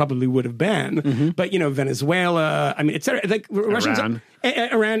president probably would have been. But, Venezuela, I mean, et cetera, like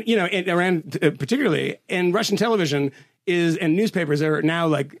Iran, particularly, and Russian television and newspapers are now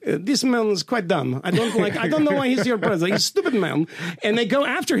like, this man is quite dumb. I don't know why he's your president. He's a stupid man. And they go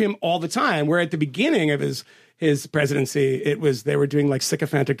after him all the time, where at the beginning of his his presidency, they were doing like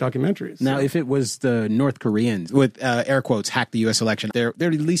sycophantic documentaries. Now, if it was the North Koreans, with air quotes, hacked the U.S. election, there'd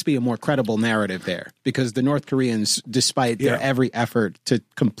at least be a more credible narrative there, because the North Koreans, despite their every effort to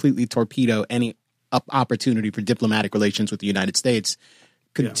completely torpedo any opportunity for diplomatic relations with the United States,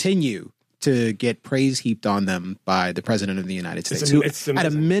 continue to get praise heaped on them by the president of the United States, who at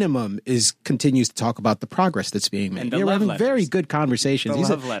a minimum continues to talk about the progress that's being made. And we're having very good conversations.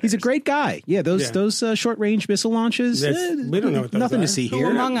 He's a great guy. Yeah, those short range missile launches. We don't know what those nothing are. to see here.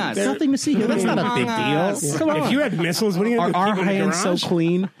 Who among us? Nothing to see here. That's not a big deal. Come on. If you had missiles, what are you going to do? Our Keep them in the hands so garage?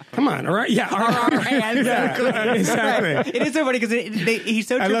 clean. Come on, all right? Yeah, our hands so clean. Exactly. It is so funny because he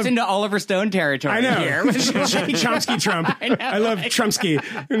so trips into Oliver Stone territory I know. here. Chomsky Trump. I love Trumpsky.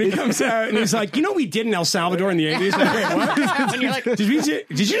 And he comes out and he's like, we did in El Salvador in the 80s. Like, wait, what? And you're like, did you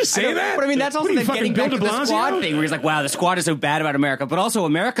just say that? But I mean, that's also the getting back to the squad thing, where he's like, wow, the squad is so bad about America, but also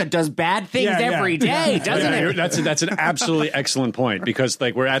America does bad things every day, doesn't it? That's an absolutely excellent point, because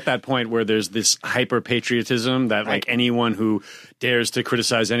like we're at that point where there's this hyper patriotism that like anyone who dares to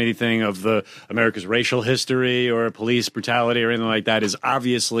criticize anything of the America's racial history or police brutality or anything like that is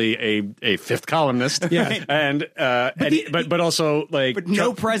obviously a fifth columnist. Yeah. And but also like But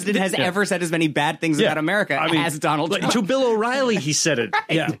no president has ever said as many bad things about America as Donald Trump. To Bill O'Reilly, he said it.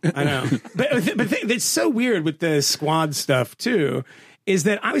 Yeah, I know. But it's so weird with the squad stuff too, is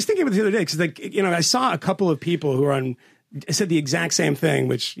that I was thinking about it the other day, because I saw a couple of people who are said the exact same thing,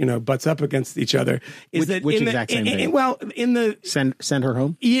 which butts up against each other. Which exact same thing? Well, in the send her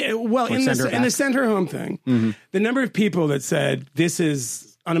home. Yeah, well, in the send her home thing, the number of people that said this is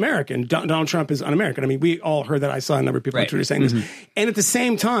un-American, Donald Trump is un-American. I mean, we all heard that. I saw a number of people on Twitter saying this, and at the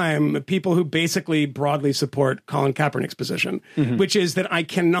same time, people who basically broadly support Colin Kaepernick's position, which is that I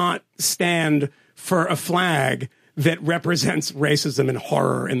cannot stand for a flag that represents racism and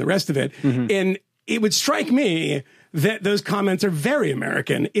horror and the rest of it, and it would strike me that those comments are very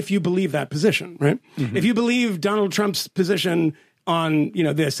American if you believe that position, right? If you believe Donald Trump's position on,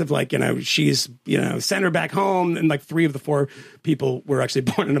 this of like, she's, send her back home, and like 3 of the 4 people were actually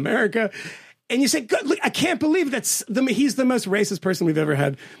born in America. And you say, God, look, I can't believe he's the most racist person we've ever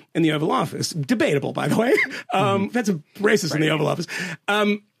had in the Oval Office. Debatable, by the way. That's a racist in the Oval Office.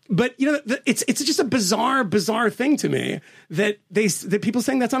 But it's just a bizarre thing to me that people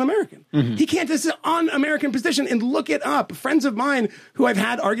saying that's un-American. He can't. This is an un-American position, and look it up. Friends of mine who I've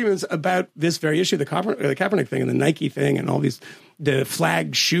had arguments about this very issue, the Kaepernick thing and the Nike thing, and all the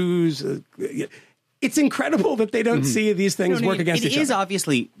flag shoes. It's incredible that they don't see these things work against each other. It is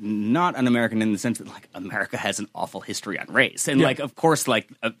obviously not un-American in the sense that, like, America has an awful history on race. And, like, of course, like,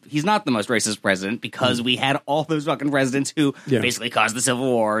 he's not the most racist president because we had all those fucking presidents who basically caused the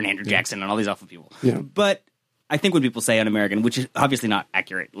Civil War, and Andrew Jackson and all these awful people. Yeah. But I think when people say un-American, which is obviously not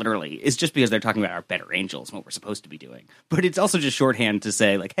accurate literally, is just because they're talking about our better angels and what we're supposed to be doing. But it's also just shorthand to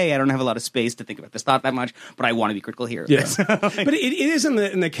say, like, hey, I don't have a lot of space to think about this thought that much, but I want to be critical here. Yes. But it is in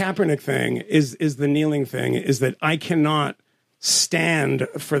the Kaepernick thing, is the kneeling thing, is that I cannot stand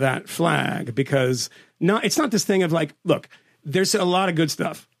for that flag, because it's not this thing of like, look, there's a lot of good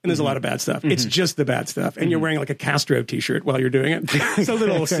stuff and there's a lot of bad stuff. It's just the bad stuff. And you're wearing like a Castro t-shirt while you're doing it. It's a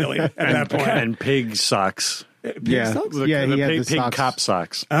little silly at that point. And pig socks. Socks? The pig cop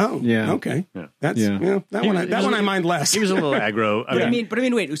socks. Oh, yeah. Okay. Yeah. That's that one I mind less. He was a little aggro. I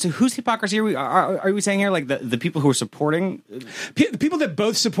mean, wait. So whose hypocrisy are we saying here? Like the people who are supporting the people that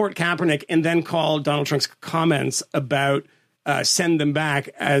both support Kaepernick and then call Donald Trump's comments about send them back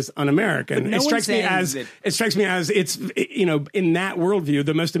as un-American. It strikes me as it's in that worldview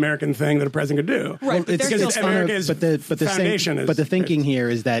the most American thing that a president could do. Right, but because it's America's foundation. But the thinking here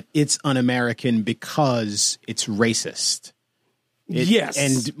is that it's un-American because it's racist. Yes,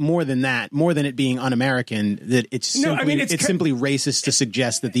 and more than that, more than it being un-American, that it's simply racist to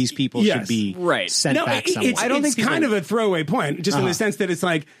suggest that these people should be sent back somewhere. I don't think it's kind of a throwaway point, just in the sense that it's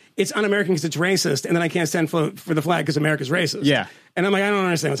like it's un-American because it's racist, and then I can't stand for the flag because America's racist. Yeah, and I'm like, I don't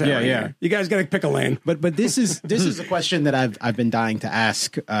understand what's happening here. You guys got to pick a lane. But this is a question that I've been dying to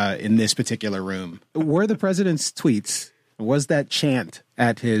ask in this particular room. Were the president's tweets, was that chant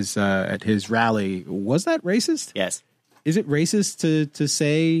at his rally, was that racist? Yes. Is it racist to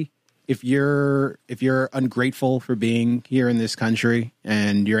say if you're ungrateful for being here in this country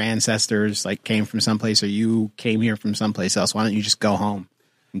and your ancestors like came from someplace or you came here from someplace else, why don't you just go home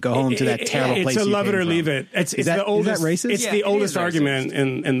and go home to that terrible place? It's a you love it or came leave from? it. It's is that racist? It's the oldest argument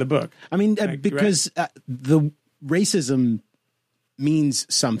in the book. I mean, because the racism means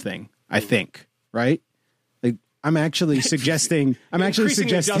something. I think, right? Like I'm actually suggesting.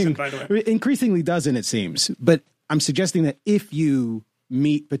 Doesn't, by the way. Increasingly doesn't, it seems, but I'm suggesting that if you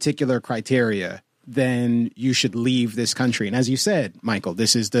meet particular criteria, then you should leave this country. And as you said, Michael,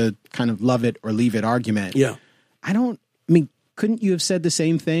 this is the kind of love it or leave it argument. Yeah. Couldn't you have said the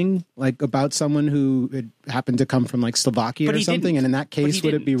same thing, like about someone who had happened to come from like Slovakia or something? And in that case,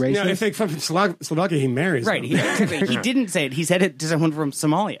 would it be racist? No, if they come from Slovakia, he marries Right. He didn't say it. He said it to someone from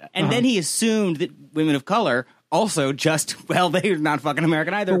Somalia. And then he assumed that women of color also they're not fucking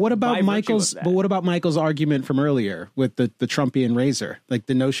American either. But what about Michael's argument from earlier with the Trumpian razor? Like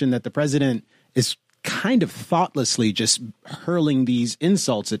the notion that the president is kind of thoughtlessly just hurling these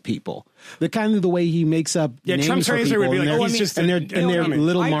insults at people. The way he makes up names Trump's for razor people, would be like, and their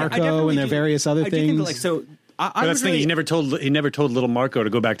little Marco and their various other things. That's the thing. He never told little Marco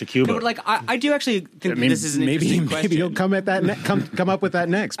to go back to Cuba. No, but I do actually think this is an interesting question. Maybe he'll come at that come up with that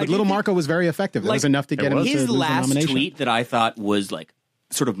next. But little Marco was very effective. That was enough to get him to lose the nomination. His last tweet that I thought was like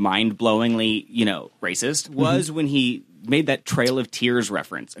sort of mind-blowingly, racist was when he made that Trail of Tears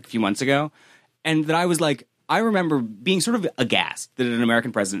reference a few months ago. And that I was like, I remember being sort of aghast that an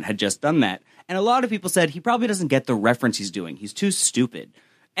American president had just done that. And a lot of people said he probably doesn't get the reference he's doing. He's too stupid.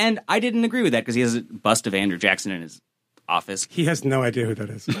 And I didn't agree with that because he has a bust of Andrew Jackson in his office. He has no idea who that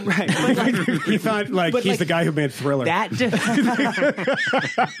is. Right. He thought he's the guy who made Thriller. Love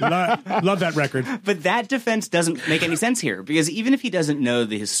that record. But that defense doesn't make any sense here because even if he doesn't know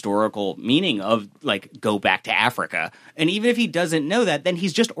the historical meaning of go back to Africa, and even if he doesn't know that, then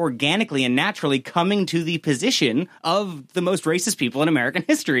he's just organically and naturally coming to the position of the most racist people in American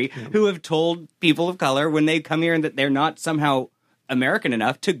history who have told people of color when they come here and that they're not somehow American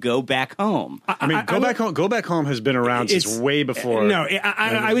enough to go back home. Go back home has been around since way before. No,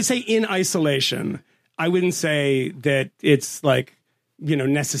 I would say in isolation, I wouldn't say that it's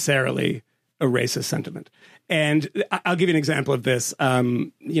necessarily a racist sentiment. And I'll give you an example of this.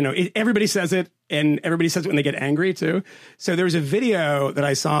 Everybody says it, and everybody says it when they get angry too. So there was a video that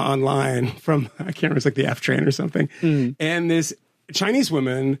I saw online from, I can't remember, it's like the F train or something. And this Chinese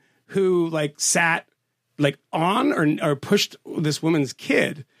woman who sat on or pushed this woman's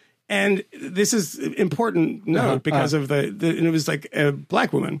kid. And this is important note because of and it was a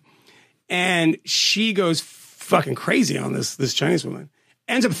black woman. And she goes fucking crazy on this Chinese woman.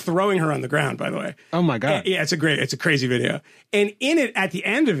 Ends up throwing her on the ground, by the way. Oh my God. Yeah, it's a crazy video. And in it, at the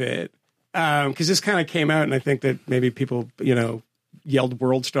end of it, because this kind of came out and I think that maybe people, yelled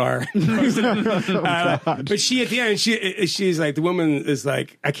world star. But she, at the end, she's like, the woman is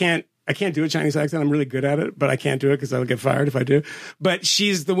like, I can't do a Chinese accent. I'm really good at it, but I can't do it because I'll get fired if I do. But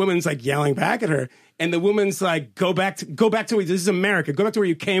the woman's yelling back at her, and the woman's like, go back to this is America. Go back to where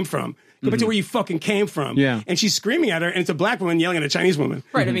you came from. Go back to where you fucking came from. Yeah. And she's screaming at her, and it's a black woman yelling at a Chinese woman.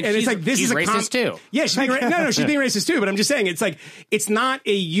 Right. I mean, and it's this she's is racist too. Yeah, she's being she's being racist too. But I'm just saying, it's not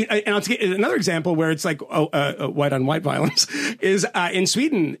and I'll take another example where it's white on white violence is in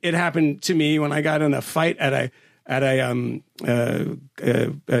Sweden. It happened to me when I got in a fight at a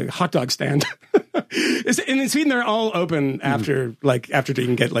hot dog stand. In Sweden, they're all open after you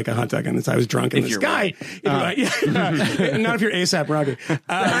can get a hot dog. And I was drunk, and this guy, not if you're ASAP Rocky.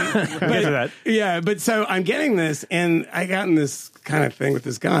 But so I'm getting this, and I got in this kind of thing with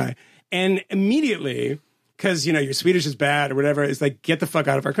this guy, and immediately, because your Swedish is bad or whatever, it's get the fuck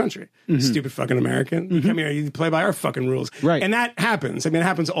out of our country, stupid fucking American. You come here, you play by our fucking rules, right? And that happens. I mean, it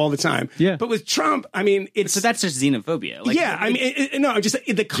happens all the time. Yeah. But with Trump, I mean, so that's just xenophobia.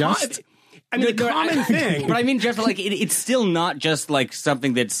 The common thing. But I mean, just it's still not just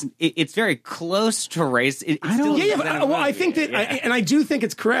something that's. It's very close to race. I think that, and I do think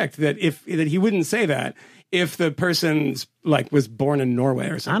it's correct that that he wouldn't say that if the person's was born in Norway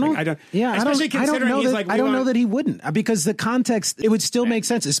or something. I don't know that he wouldn't, because the context, it would still make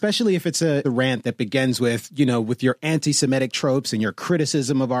sense, especially if it's a rant that begins with, with your anti-Semitic tropes and your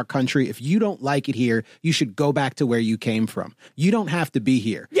criticism of our country. If you don't like it here, you should go back to where you came from. You don't have to be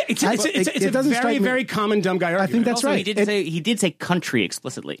here. Yeah, it's a very, very common dumb guy argument. I think that's right. He did say country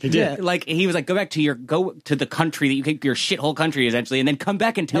explicitly. He did. He was go to the country that you think your shithole country essentially, and then come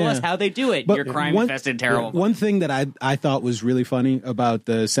back and tell us how they do it. Your crime infested, terrible. One thing that I thought was really funny about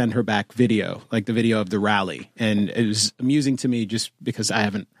the Send Her Back video, the video of the rally, and it was amusing to me just because I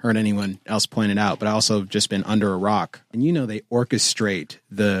haven't heard anyone else point it out, but I also just been under a rock. And they orchestrate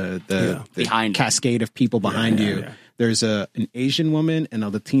the cascade of people behind you. Yeah. There's an Asian woman and a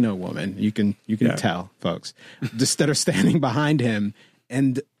Latino woman. You can tell, folks, just that are standing behind him,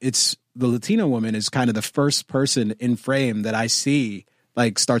 and it's the Latino woman is kind of the first person in frame that I see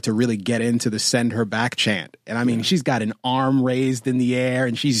start to really get into the Send Her Back chant. And I mean, she's got an arm raised in the air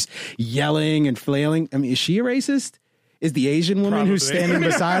and she's yelling and flailing. I mean, is she a racist? Is the Asian woman who's standing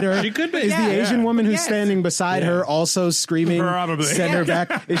beside her? She could be. Is the Asian woman who's standing beside her also screaming, Probably. send her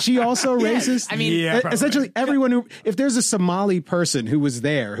back? Is she also racist? I mean, essentially everyone who, if there's a Somali person who was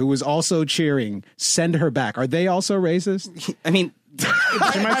there, who was also cheering, send her back, are they also racist? I mean,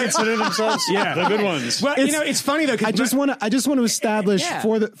 They might consider themselves the good ones. Well, it's funny though. I just want to establish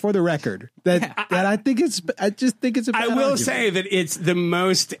for the record that I just think it's a bad I will argument. say that it's the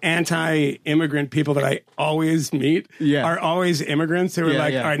most anti-immigrant people that I always meet are always immigrants who are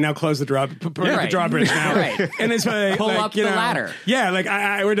like, all right, now close the the drawbridge now. Right. And it's like, pull up the ladder. Yeah, like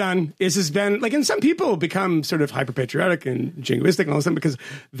we're done. This has been like, and some people become sort of hyper patriotic and jingoistic and all of a sudden because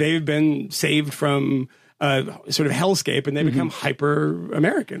they've been saved from sort of hellscape, and they become hyper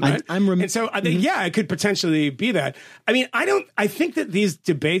American, right? And so, it could potentially be that. I mean, I think that these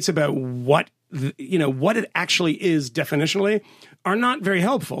debates about what it actually is definitionally are not very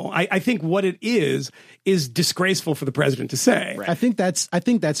helpful. I think what it is disgraceful for the president to say. Right. I think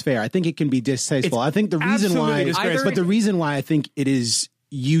that's fair. I think it can be distasteful. I think the reason why I think it is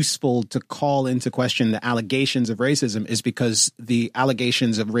useful to call into question the allegations of racism is because the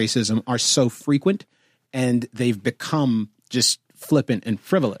allegations of racism are so frequent and they've become just flippant and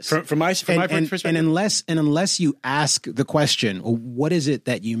frivolous. From my perspective, and unless you ask the question, well, what is it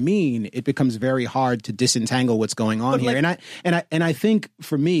that you mean? It becomes very hard to disentangle what's going on here. And I think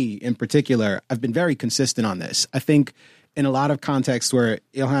for me in particular, I've been very consistent on this. I think in a lot of contexts where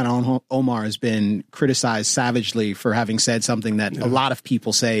Ilhan Omar has been criticized savagely for having said something that a lot of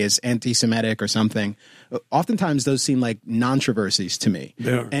people say is anti-Semitic or something, oftentimes those seem like non-controversies to me.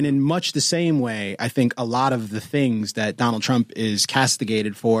 And in much the same way, I think a lot of the things that Donald Trump is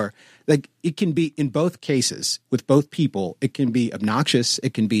castigated for, like it can be in both cases with both people, it can be obnoxious,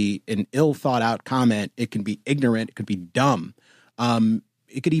 it can be an ill thought out comment, it can be ignorant, it could be dumb,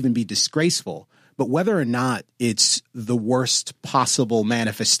 it could even be disgraceful. But whether or not it's the worst possible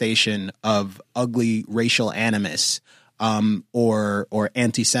manifestation of ugly racial animus or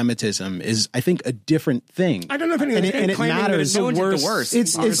anti-Semitism is, I think, a different thing. I don't know if anyone's and it matters. No one's the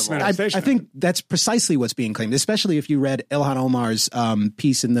worst. I think that's precisely what's being claimed, especially if you read Ilhan Omar's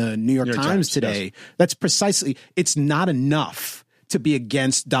piece in the New York Times today. Yes. That's precisely, it's not enough to be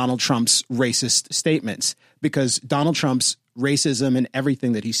against Donald Trump's racist statements because Donald Trump's racism and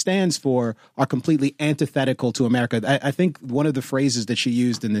everything that he stands for are completely antithetical to America. I think one of the phrases that she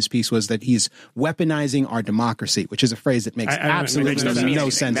used in this piece was that he's weaponizing our democracy, which is a phrase that makes absolutely no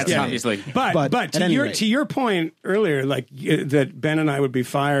sense. That's obviously. But to your point earlier, like that Ben and I would be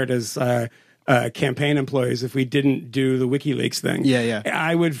fired as campaign employees if we didn't do the WikiLeaks thing.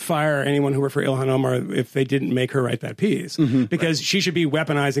 I would fire anyone who worked for Ilhan Omar if they didn't make her write that piece because she should be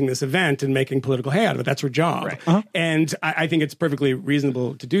weaponizing this event and making political hay out of it. That's her job. Right. And I think it's perfectly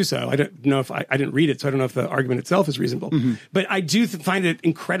reasonable to do so. I don't know if I didn't read it, so I don't know if the argument itself is reasonable. But I do find it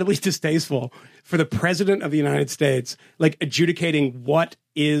incredibly distasteful for the president of the United States, like adjudicating what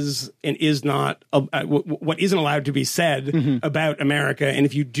is and is not, what isn't allowed to be said about America. And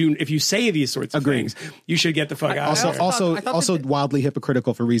if you say these sorts of things, you should get the fuck out of here. Also wildly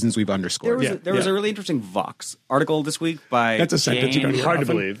hypocritical for reasons we've underscored. There was a really interesting Vox article this week by That's a sentence Jane. you hard to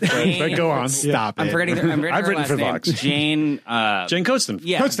believe. But go on. Stop it. I'm forgetting I've written for name. Vox. Jane Coaston.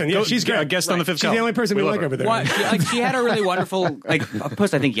 Coaston, she's good. A guest on the Fifth She's the only person we like over there. Well, she had a really wonderful a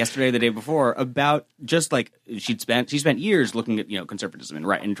post I think yesterday or the day before about just like she spent years looking at conservatism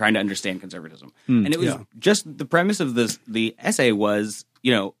and trying to understand conservatism, and it was just the premise of the essay was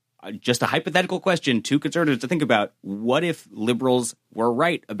just a hypothetical question to conservatives to think about: what if liberals were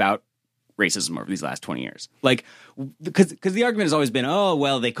right about racism over these last 20 years? Like, because the argument has always been, oh,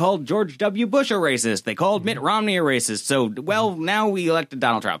 well, they called George W. Bush a racist. They called Mitt Romney a racist. So, well, now we elected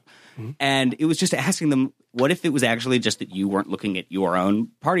Donald Trump. And it was just asking them, what if it was actually just that you weren't looking at your own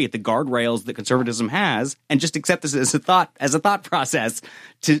party, at the guardrails that conservatism has, and just accept this as a thought process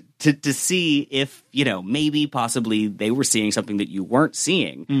to see if, maybe possibly they were seeing something that you weren't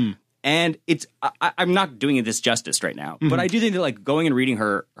seeing. And it's I'm not doing this justice right now, but I do think that like going and reading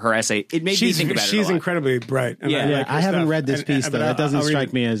her essay, it made me think about it. She's incredibly bright. And I haven't read this piece though. That doesn't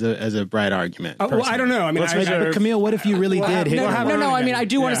strike me as a bright argument. Well, I don't know. I mean, but Camille, what if you really did hit? No. I mean, I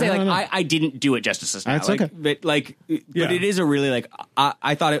do want to say like I didn't do it justice now. That's okay. But it is a really like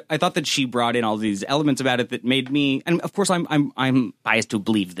I thought that she brought in all these elements about it that made me, and of course I'm biased to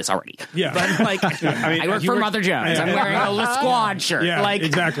believe this already. Yeah, but like I work for Mother Jones. I'm wearing a Le Squad shirt. Yeah,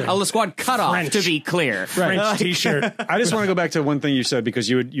 exactly. A Le Squad cutoff, to be clear. French T-shirt. I just want to go back to one thing you said because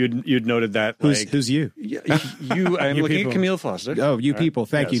you'd noted that Who's you? I'm looking at Camille Foster. Oh, you people.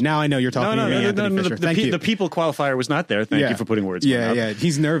 Thank you. Now I know you're talking to me, Anthony Fisher. Thank you. The people qualifier was not there. Thank you for putting words in my mouth. Yeah.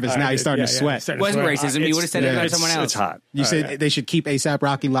 He's nervous now. He's starting to sweat. It wasn't racism. You would have said it about someone else. It's hot. You said they should keep A$AP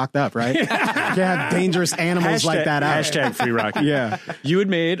Rocky locked up, right? You can't have dangerous animals like that out. Hashtag free Rocky. Yeah. You had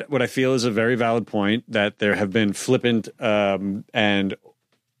made what I feel is a very valid point that there have been flippant and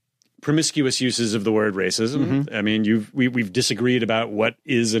promiscuous uses of the word racism. I mean, we've disagreed about what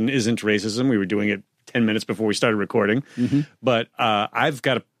is and isn't racism. We were doing it 10 minutes before we started recording. But I've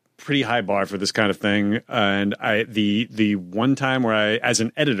got a pretty high bar for this kind of thing. And the one time where I, as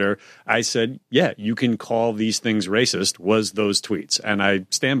an editor, I said, yeah, you can call these things racist, was those tweets. And I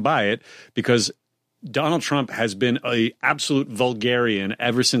stand by it because Donald Trump has been an absolute vulgarian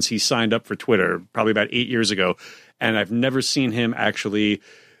ever since he signed up for Twitter, probably about 8 years ago. And I've never seen him actually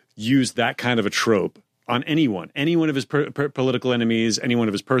use that kind of a trope on any one of his political enemies, any one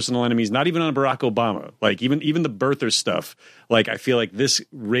of his personal enemies, not even on Barack Obama. Like even the birther stuff. Like I feel like this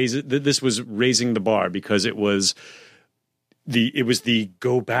was raising the bar because it was the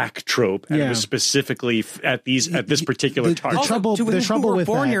go back trope, and it was specifically at this particular target. The trouble who were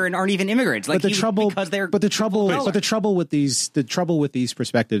born here and aren't even immigrants. Like the trouble with these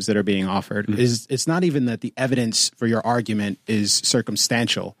perspectives that are being offered is it's not even that the evidence for your argument is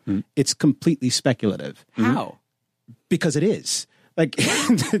circumstantial. It's completely speculative. How? Because it is. Like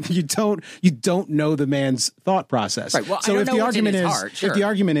you don't know the man's thought process. Right. Well, so if the argument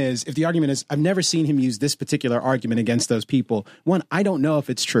is I've never seen him use this particular argument against those people. One, I don't know if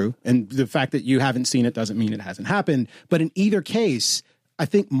it's true, and the fact that you haven't seen it doesn't mean it hasn't happened. But in either case, I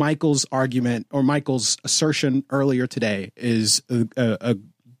think Michael's argument or Michael's assertion earlier today is a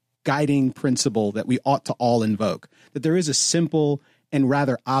guiding principle that we ought to all invoke. That there is a simple and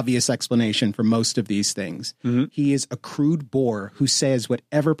rather obvious explanation for most of these things. He is a crude bore who says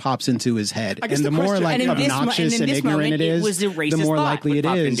whatever pops into his head. And the more like obnoxious and ignorant it is, the more likely it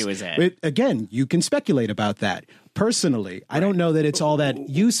is. But again, you can speculate about that. Personally, I don't know that it's all that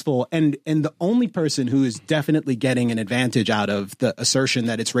useful. And the only person who is definitely getting an advantage out of the assertion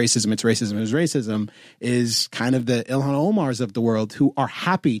that it's racism is kind of the Ilhan Omars of the world, who are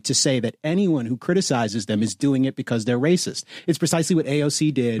happy to say that anyone who criticizes them is doing it because they're racist. It's precisely what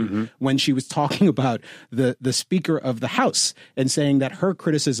AOC did when she was talking about the Speaker of the House and saying that her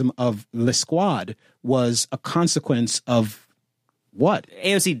criticism of Le Squad was a consequence of what?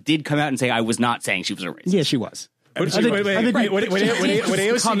 AOC did come out and say, I was not saying she was a racist. Yeah, she was. What AOC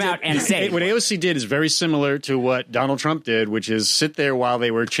did is very similar to what Donald Trump did, which is sit there while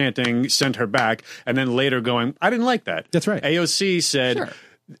they were chanting "Send her back," and then later going, "I didn't like that." That's right. AOC said,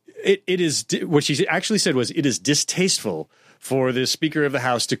 "It is." What she actually said was, "It is distasteful for the Speaker of the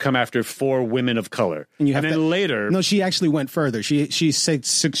House to come after 4 women of color." And then later, no, she actually went further. She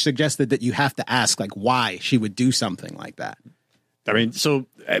suggested that you have to ask like why she would do something like that. I mean, so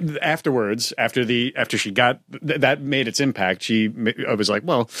afterwards, after she got that made its impact, I was like,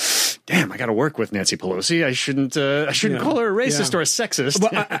 well, damn, I got to work with Nancy Pelosi. I shouldn't call her a racist or a sexist.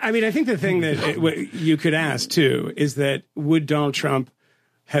 Well, I mean, I think the thing that you could ask too is that would Donald Trump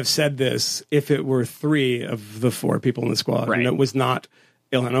have said this if it were 3 of the 4 people in the squad and it was not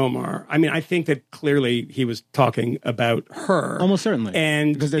Ilhan Omar? I mean, I think that clearly he was talking about her. Almost certainly.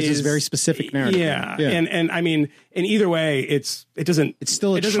 And because there's this very specific narrative. Yeah. And I mean, in either way, it's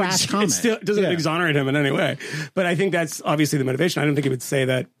still a trash comment. It doesn't exonerate him in any way. But I think that's obviously the motivation. I don't think he would say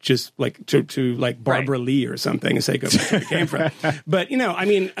that just like to like Barbara Lee or something and say go back where it came from. But, I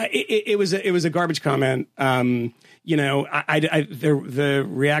mean, it was a garbage comment. The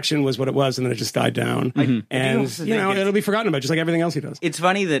reaction was what it was, and then it just died down. And it'll be forgotten about, just like everything else he does. It's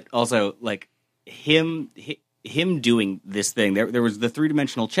funny that also like him doing this thing. There was the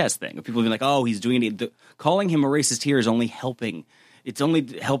 3-dimensional chess thing of people being like, "Oh, he's doing it." Calling him a racist here is only helping. It's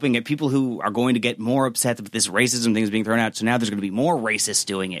only helping at people who are going to get more upset that this racism thing is being thrown out. So now there's going to be more racists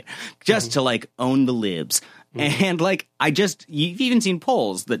doing it just to like own the libs. And like, you've even seen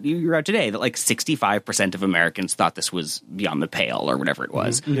polls that you're out today that like 65% of Americans thought this was beyond the pale or whatever it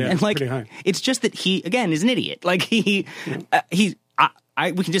was. And like, it's just that he, again, is an idiot. Like we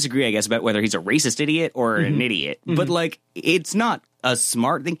can disagree, I guess, about whether he's a racist idiot or an idiot, but like, it's not a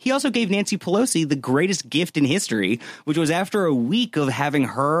smart thing. He also gave Nancy Pelosi the greatest gift in history, which was after a week of having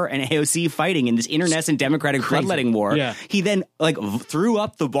her and AOC fighting in this internecine Democratic bloodletting war. He then like threw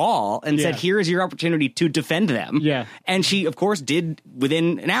up the ball and said, "Here is your opportunity to defend them." And she, of course, did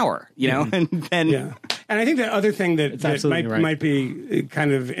within an hour. And then And I think the other thing that might be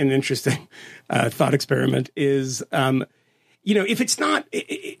kind of an interesting thought experiment is, if it's not.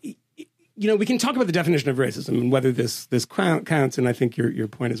 we can talk about the definition of racism and whether this counts. And I think your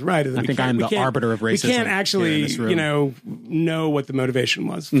point is right. I think I'm the arbiter of racism. We can't actually, know what the motivation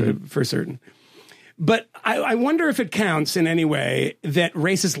was for certain. But I wonder if it counts in any way that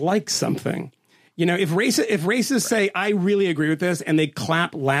racists like something. If racists say, I really agree with this, and they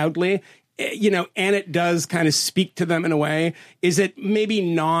clap loudly, and it does kind of speak to them in a way, is it maybe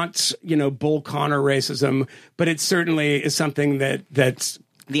not, Bull Connor racism, but it certainly is something that's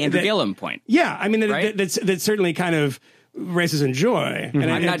the Andrew Gillum point. Yeah, I mean, that's certainly kind of racists enjoy.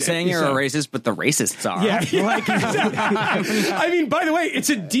 And I'm not saying you're a racist, but the racists are. Yeah. I mean, by the way, it's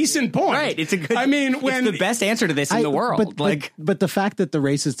a decent point. Right. It's a good. I mean, it's the best answer to this in the world. But the fact that the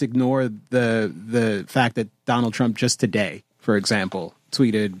racists ignore the fact that Donald Trump just today, for exple,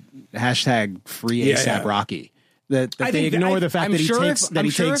 tweeted #free ASAP Rocky. That they ignore the fact that he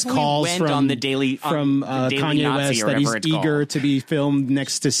takes calls from Kanye West, that he's eager to be filmed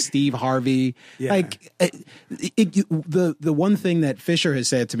next to Steve Harvey. Yeah. The one thing that Fisher has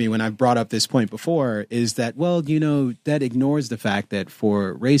said to me when I've brought up this point before is that, that ignores the fact that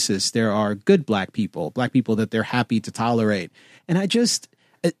for racists, there are good black people that they're happy to tolerate. And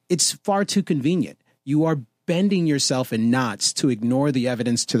it's far too convenient. You are bending yourself in knots to ignore the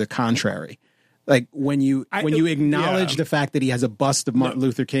evidence to the contrary. Like when you acknowledge the fact that he has a bust of Martin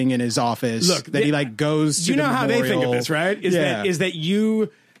Luther King in his office, he goes to the memorial. You know how they think of this, right? Is that you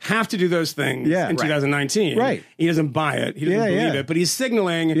have to do those things in 2019. Right. He doesn't buy it. He doesn't believe it. But he's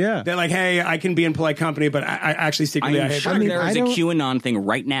signaling that, hey, I can be in polite company, but I actually secretly I hate sure there is a QAnon thing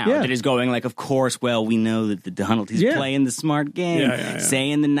right now that is going of course, we know that the Donald, he's playing the smart game,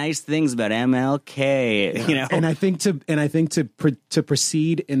 saying the nice things about MLK, And I think to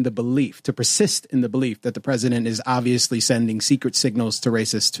proceed in the belief, to persist in the belief that the president is obviously sending secret signals to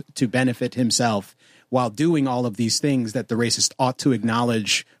racists to benefit himself while doing all of these things that the racist ought to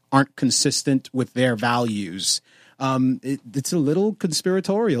acknowledge aren't consistent with their values. It's a little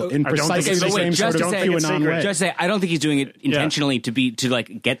conspiratorial in precisely the same sort of QAnon way. Just say, I don't think he's doing it intentionally to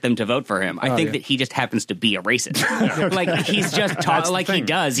get them to vote for him. I think that he just happens to be a racist. He's just talking he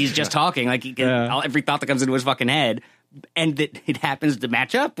does. He's just talking every thought that comes into his fucking head. And that it happens to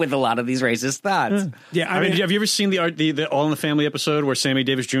match up with a lot of these racist thoughts. Yeah, I mean, have you ever seen the All in the Family episode where Sammy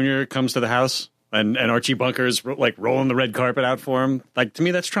Davis Jr. comes to the house? And Archie Bunker's rolling the red carpet out for him. To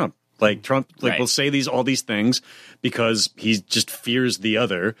me, that's Trump. Trump will say all these things because he just fears the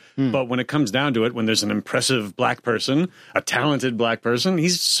other. But when it comes down to it, when there's an impressive black person, a talented black person,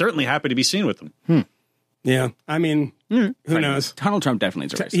 he's certainly happy to be seen with them. Yeah, I mean, who knows? Donald Trump definitely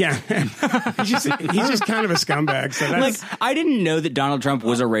is a racist. Yeah, he's just kind of a scumbag. So that's... I didn't know that Donald Trump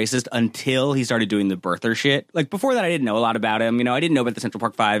was a racist until he started doing the birther shit. Before that, I didn't know a lot about him. I didn't know about the Central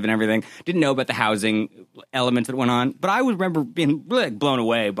Park Five and everything. Didn't know about the housing elements that went on. But I would remember being blown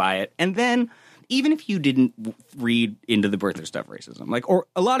away by it. And then, even if you didn't read into the birther stuff, racism, or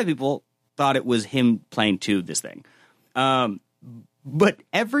a lot of people thought it was him playing to this thing. But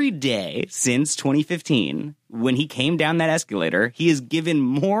every day since 2015, when he came down that escalator, he has given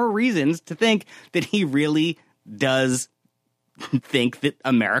more reasons to think that he really does think that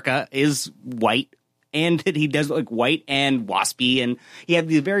America is white and that he does look white and waspy, and he had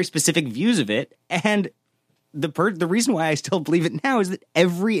these very specific views of it. And the reason why I still believe it now is that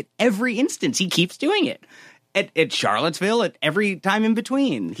every instance he keeps doing it. At Charlottesville, at every time in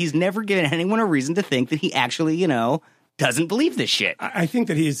between. He's never given anyone a reason to think that he actually, doesn't believe this shit. I think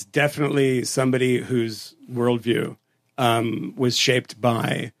that he's definitely somebody whose worldview was shaped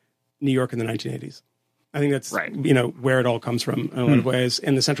by New York in the 1980s. I think that's where it all comes from in a lot of ways.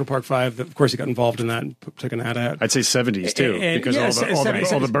 And the Central Park Five, of course, he got involved in that and took an ad out. I'd say 70s too, because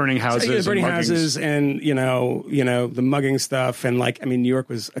all the burning houses, and the mugging stuff, and New York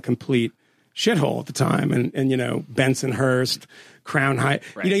was a complete shithole at the time, and Bensonhurst, Crown Heights.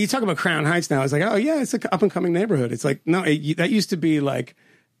 Right. You talk about Crown Heights now. It's it's an up and coming neighborhood. It's no, that used to be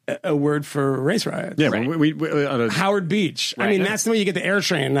a word for race riots. Yeah, right. Howard Beach. Right. I mean, that's the way you get the air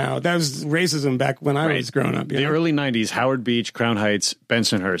train now. That was racism back when I was growing up. The early 90s, Howard Beach, Crown Heights,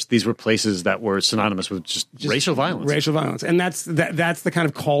 Bensonhurst, these were places that were synonymous with just racial violence. Racial violence. And that's the kind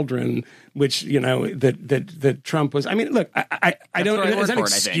of cauldron which, that Trump was. I mean, look, I don't, it's not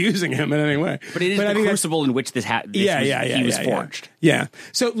excusing him in any way. But it is the crucible in which he was forged. Yeah.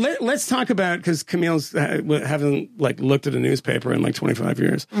 So let's talk about, because Camille's haven't looked at a newspaper in 25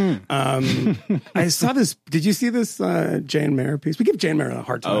 years. I saw this. Did you see this Jane Mayer piece? We give Jane Mayer a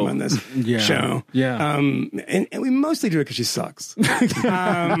hard time on this show. Yeah. And we mostly do it because she sucks.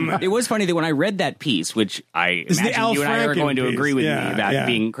 It was funny that when I read that piece, which I imagine you and I are going to agree with me about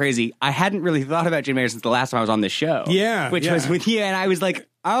being crazy, I hadn't really thought about Jane Mayer since the last time I was on this show. Yeah. Which was with you, and I was like,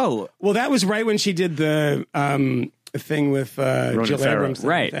 Oh, well, that was right when she did the thing with Jill Farrow. Abrams,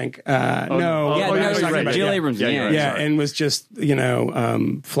 Right. I think. Jill Abrams. Yeah, and was just,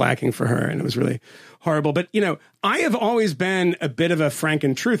 flacking for her, and it was really horrible. But, I have always been a bit of a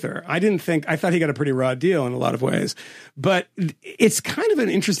Franken truther. I thought he got a pretty raw deal in a lot of ways. But it's kind of an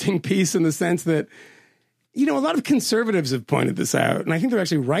interesting piece in the sense that, a lot of conservatives have pointed this out, and I think they're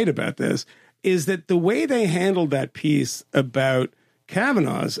actually right about this, is that the way they handled that piece about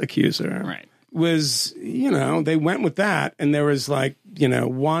Kavanaugh's accuser Right. was, they went with that, and there was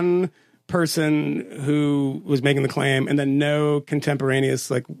one person who was making the claim and then no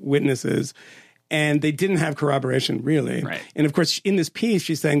contemporaneous witnesses, and they didn't have corroboration really. Right. And of course, in this piece,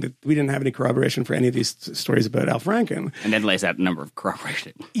 she's saying that we didn't have any corroboration for any of these stories about Al Franken. And then lays out a number of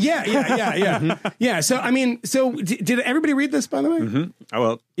corroboration. Yeah. Yeah. So, did everybody read this, by the way? Mm-hmm. Oh,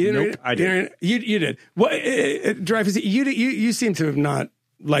 well, You didn't nope, read it? I did. You did. What, Dreyfuss, you seem to have not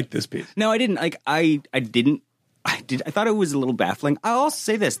liked this piece. No, I didn't. I didn't. I thought it was a little baffling. I'll also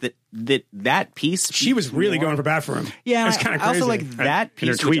say this, that piece. She was really going for bat for him. Yeah, it's kind of I crazy. also like that In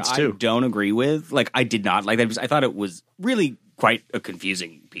her piece, which tweets, I too. don't agree with. I did not like that because I thought it was really quite a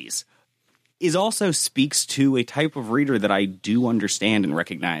confusing piece. Is also speaks to a type of reader that I do understand and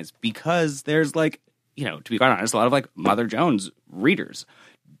recognize, because there's to be quite honest, a lot of Mother Jones readers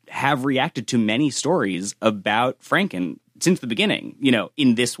have reacted to many stories about Franken since the beginning,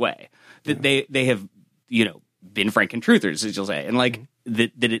 in this way. That they have, been Franken truthers, as you'll say, and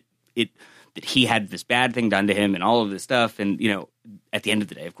that he had this bad thing done to him and all of this stuff, and at the end of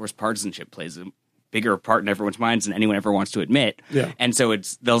the day, of course, partisanship plays a bigger part in everyone's minds than anyone ever wants to admit. Yeah. And so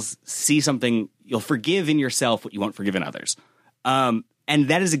they'll see something, you'll forgive in yourself what you won't forgive in others. And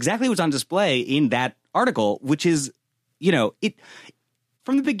that is exactly what's on display in that article, which is,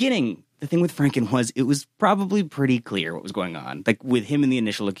 from the beginning, the thing with Franken was it was probably pretty clear what was going on, with him and the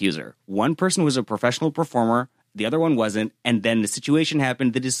initial accuser. One person was a professional performer, the other one wasn't, and then the situation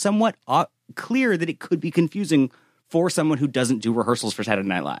happened that is somewhat clear that it could be confusing for someone who doesn't do rehearsals for Saturday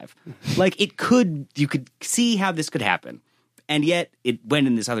Night Live. You could see how this could happen, and yet it went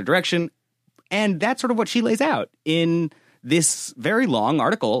in this other direction, and that's sort of what she lays out in this very long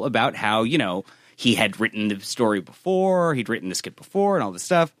article about how, he had written the story before, he'd written the skit before, and all this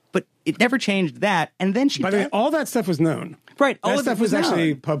stuff. But it never changed that. And then By the way, all that stuff was known. Right. All that stuff was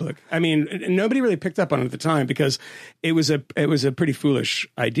actually public. I mean, nobody really picked up on it at the time because it was a pretty foolish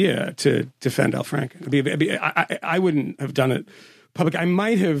idea to defend Al Franken. I wouldn't have done it public. I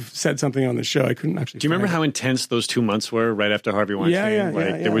might have said something on the show. I couldn't actually. Do you remember how intense those 2 months were right after Harvey Weinstein?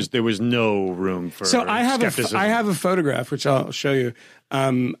 Yeah. There was no room for skepticism. I have a photograph, which I'll show you,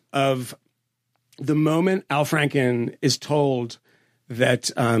 of the moment Al Franken is told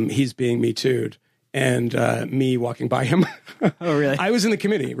that he's being Me Too'd, and me walking by him. Oh, really? I was in the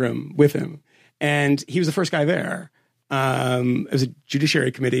committee room with him, and he was the first guy there. It was a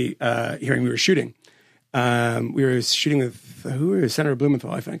Judiciary Committee hearing we were shooting. We were shooting with Senator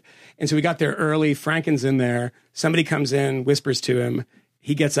Blumenthal, I think. And so we got there early. Franken's in there. Somebody comes in, whispers to him.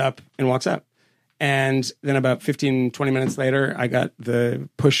 He gets up and walks up. And then about 15, 20 minutes later, I got the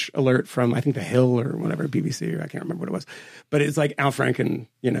push alert from, I think, The Hill or whatever, BBC, or I can't remember what it was. But it's Al Franken,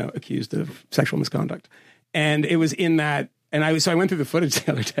 accused of sexual misconduct. And it was in that, and I went through the footage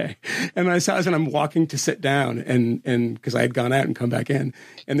the other day, and I saw as when I'm walking to sit down, and because I had gone out and come back in,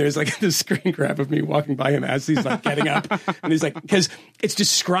 and there's this screen grab of me walking by him as he's getting up, and he's because it's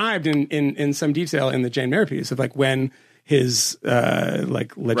described in some detail in the Jane Mayer piece of when his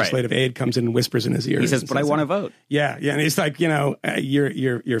legislative aide comes in and whispers in his ear. He says, "But I want to vote." Yeah, and he's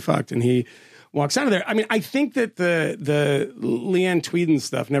you're fucked, and he walks out of there. I mean, I think that the Leanne Tweeden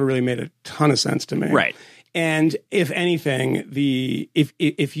stuff never really made a ton of sense to me. Right. And if anything,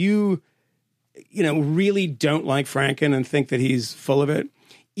 if you really don't like Franken and think that he's full of it,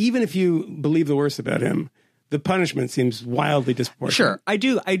 even if you believe the worst about him, the punishment seems wildly disproportionate. Sure, I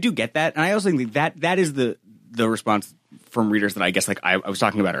do get that, and I also think that is the response from readers that I guess I was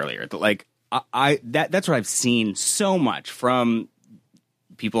talking about earlier. That that's what I've seen so much from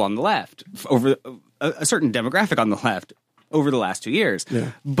people on the left over a certain demographic on the left over the last 2 years.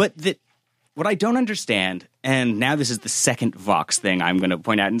 Yeah. But what I don't understand, and now this is the second Vox thing I'm going to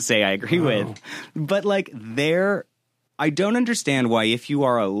point out and say I agree with, but I don't understand why, if you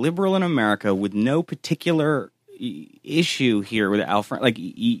are a liberal in America with no particular issue here with Al Franken,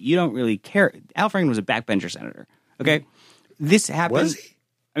 you don't really care. Al Franken was a backbencher senator. Okay, this happened. Was he?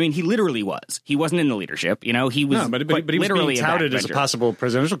 I mean, he literally was. He wasn't in the leadership. He was. No, but he was literally being touted as a possible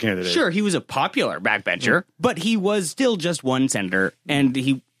presidential candidate. Sure, he was a popular backbencher, but he was still just one senator, and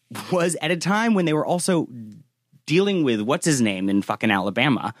he was at a time when they were also dealing with what's his name in fucking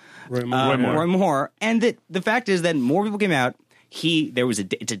Alabama, Roy Moore. Roy Moore, and that the fact is that more people came out.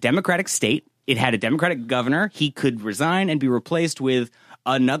 It's a Democratic state. It had a Democratic governor. He could resign and be replaced with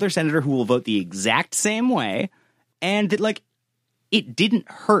another senator who will vote the exact same way, and that like it didn't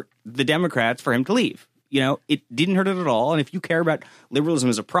hurt the Democrats for him to leave. You know, it didn't hurt it at all. And if you care about liberalism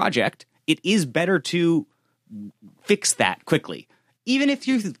as a project, it is better to fix that quickly. Even if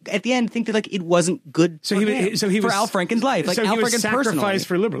you, at the end, think that like it wasn't good for Al Franken's life. Like, so Al he was Franken sacrificed personally.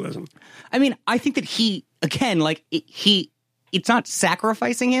 for liberalism. I mean, I think that he, again, like it's not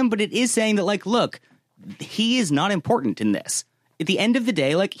sacrificing him, but it is saying that like, look, he is not important in this. At the end of the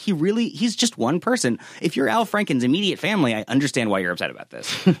day, like he's just one person. If you're Al Franken's immediate family, I understand why you're upset about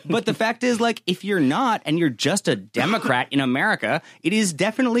this. But the fact is, like, if you're not and you're just a Democrat in America, it is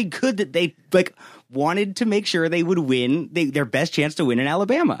definitely good that they like wanted to make sure they would win their best chance to win in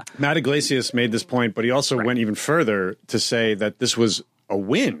Alabama. Matt Iglesias made this point, but he also went even further to say that this was a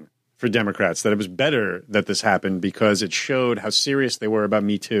win for Democrats, that it was better that this happened because it showed how serious they were about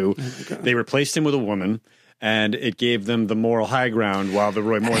Me Too. They replaced him with a woman. And it gave them the moral high ground while the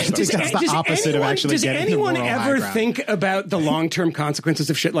Roy Moore stuff. That's the opposite of actually getting the moral high ground. Does anyone ever think about the long-term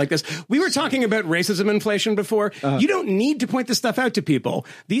consequences of shit like this? We were talking about racism inflation before. You don't need to point this stuff out to people.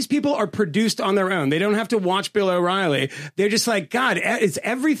 These people are produced on their own. They don't have to watch Bill O'Reilly. They're just like, God, is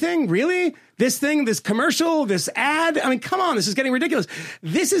everything really? This thing, this commercial, this ad. I mean, come on, this is getting ridiculous.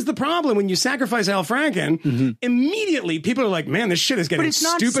 This is the problem when you sacrifice Al Franken. Immediately, people are like, man, this shit is getting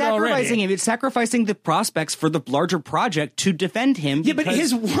stupid already. But it's not sacrificing him. It's sacrificing the prospects for the larger project to defend him. Yeah, but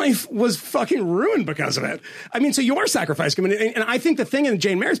his wife was fucking ruined because of it. I mean, so you're sacrificing him. And I think the thing in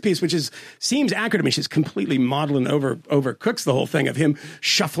Jane Mayer's piece, which seems accurate to me, she's completely modeling overcooks the whole thing of him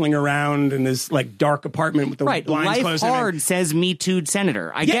shuffling around in this like dark apartment with the blinds closed. Life hard says Me Too'd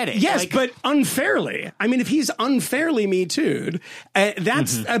senator. I get it. Yes, like, but unfairly. I mean, if he's unfairly Me Too'd,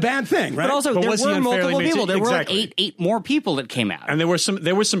 that's a bad thing, right? But also, there were multiple people. There were like eight more people that came out. And there were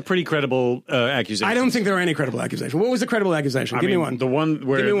some pretty credible accusations. I don't think there were any credible accusations. What was the credible accusation? Give me one. The one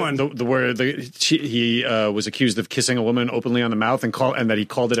where he was accused of kissing a woman openly on the mouth and that he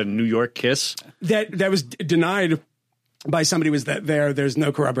called it a New York kiss. That was denied by somebody was that there's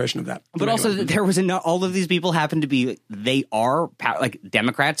no corroboration of that. But also there was all of these people happen to be, they are like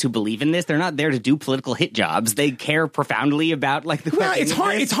Democrats who believe in this. They're not there to do political hit jobs. They care profoundly about like the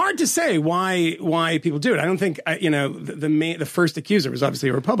it's hard to say why people do it. I don't think the first accuser was obviously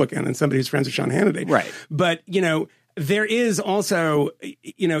a Republican and somebody who's friends with Sean Hannity. Right. But there is also,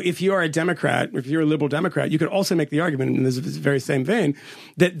 if you are a Democrat, if you're a liberal Democrat, you could also make the argument in this very same vein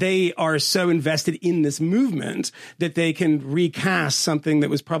that they are so invested in this movement that they can recast something that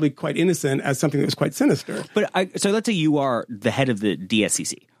was probably quite innocent as something that was quite sinister. But so let's say you are the head of the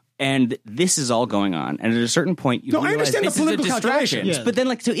DSCC. And this is all going on, and at a certain point, you realize I understand this the political is a distraction. calculations. But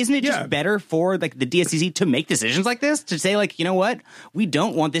then, so isn't it just better for the DSCC to make decisions like this? To say, you know what, we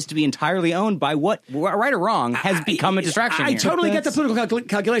don't want this to be entirely owned by what, right or wrong, has become a distraction. I totally get the political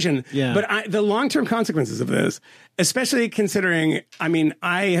calculation, but the long-term consequences of this, especially considering,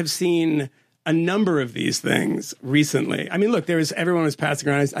 I have seen a number of these things recently. I mean, look, everyone was passing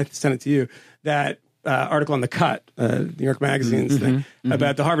around. I sent it to you that. Article on The Cut, New York Magazine's thing,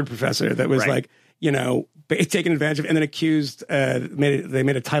 about the Harvard professor that was taken advantage of and then accused, they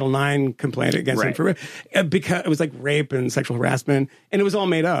made a Title IX complaint against him because it was like rape and sexual harassment, and it was all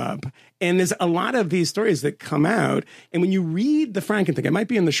made up. And there's a lot of these stories that come out, and when you read the Franken thing, it might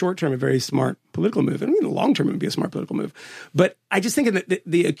be in the short term a very smart political move, and in the long term it would be a smart political move. But I just think that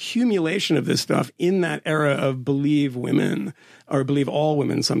the accumulation of this stuff in that era of believe women, or believe all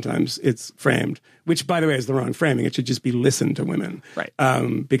women, sometimes it's framed, which, by the way, is the wrong framing. It should just be listen to women. Right.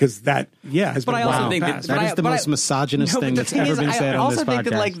 Because that, has been I also think that is the most misogynist thing that's ever been said on this podcast. I also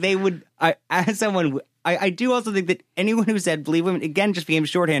think that, they would, as someone... I do also think that anyone who said believe women, again, just became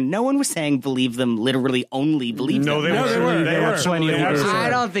shorthand. No one was saying believe them, literally only believe them. They were. They were plenty of words.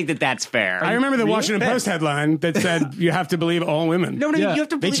 I don't think that that's fair. I remember the Washington Post headline that said you have to believe all women. No, you have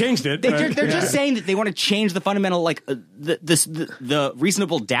to believe. They changed it. They're just saying that they want to change the fundamental, the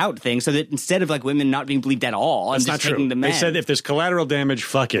reasonable doubt thing, so that instead of women not being believed at all, that's and just not taking true. the men. They said if there's collateral damage,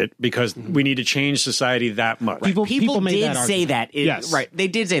 fuck it, because we need to change society that much. People did say that. Yes. Right. They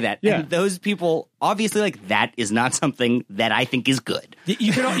did say that. Yeah. And those people obviously, like, that is not something that I think is good.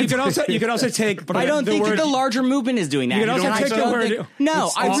 You could also take. But I don't think that the larger movement is doing that. You can also take the word.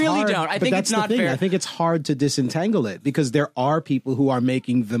 No, I really hard, don't. I but think that's it's not the thing. fair. I think it's hard to disentangle it because there are people who are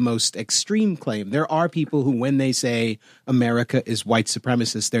making the most extreme claim. There are people who, when they say America is white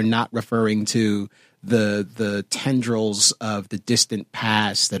supremacist, they're not referring to the tendrils of the distant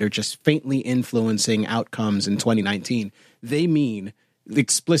past that are just faintly influencing outcomes in 2019. They mean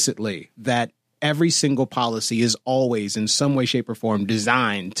explicitly that every single policy is always in some way, shape, or form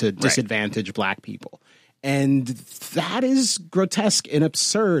designed to disadvantage black people. And that is grotesque and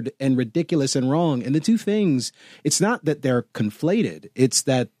absurd and ridiculous and wrong. And the two things, it's not that they're conflated. It's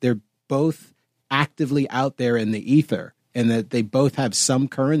that they're both actively out there in the ether and that they both have some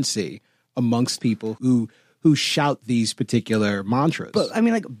currency amongst people who shout these particular mantras. But I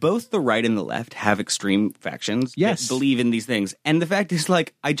mean, like, both the right and the left have extreme factions that believe in these things. And the fact is,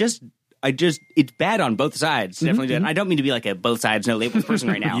 like, I just it's bad on both sides. Definitely. I don't mean to be like a both sides, no labels person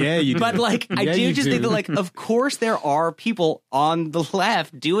right now. Yeah, you do. But like, I do just think that, like, of course there are people on the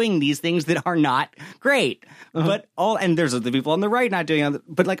left doing these things that are not great. But and there's the people on the right not doing it.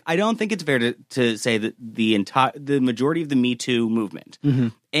 But like, I don't think it's fair to say that the majority of the Me Too movement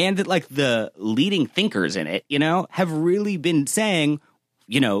and that, like, the leading thinkers in it, have really been saying,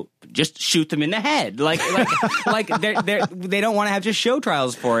 just shoot them in the head. Like they don't want to have just show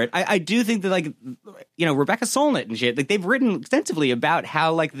trials for it. I do think that, like, Rebecca Solnit and shit, like, they've written extensively about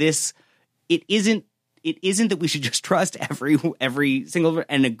how, like, this, it isn't that we should just trust every single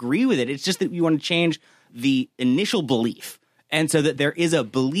and agree with it. It's just that we want to change the initial belief. And so that there is a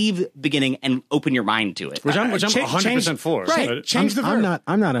believe beginning and open your mind to it. Which I'm 100% for. Right. Change the verb.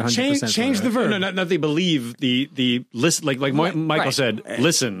 I'm not 100% Change the verb. No, not the believe, the listen, like Michael said,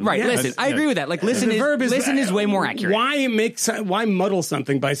 listen. Right, listen. I agree with that. Like, listen is way more accurate. Why muddle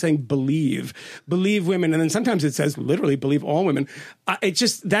something by saying believe women, and then sometimes it says literally believe all women. It's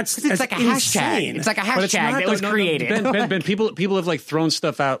just, it's like a hashtag. It's like a hashtag that was created. Ben, people have, like, thrown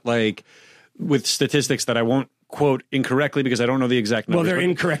stuff out, like, with statistics that I won't quote incorrectly because I don't know the exact numbers. Well, they're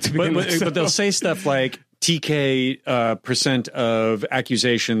incorrect to begin with. But they'll say stuff like TK percent of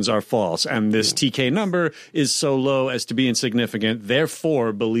accusations are false, and this TK number is so low as to be insignificant,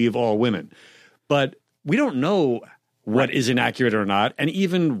 therefore believe all women. But we don't know what is inaccurate or not, and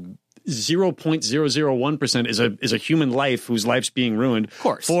even 0.001% is a human life whose life's being ruined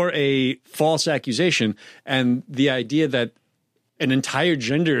for a false accusation. And the idea that an entire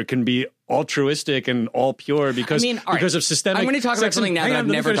gender can be altruistic and all pure because of systemic. I'm going to talk about something now that I've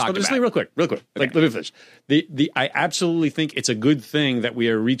never talked about. Just real quick. Okay. Like, let me finish. I absolutely think it's a good thing that we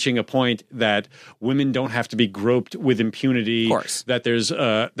are reaching a point that women don't have to be groped with impunity. Of course. That there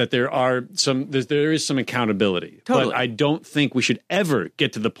is some accountability. Totally. But I don't think we should ever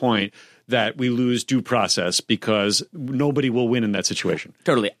get to the point that we lose due process because nobody will win in that situation.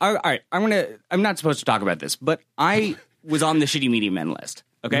 Totally. All right. I'm not supposed to talk about this, but I was on the shitty media men list.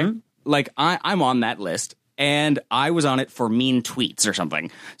 Okay. Mm-hmm. Like, I'm on that list, and I was on it for mean tweets or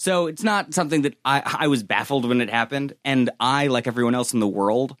something. So it's not something that I was baffled when it happened. And I, like everyone else in the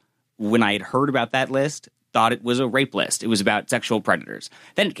world, when I had heard about that list, thought it was a rape list. It was about sexual predators.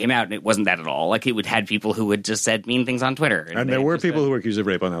 Then it came out, and it wasn't that at all. Like, it had people who had just said mean things on Twitter. And there were people who were accused of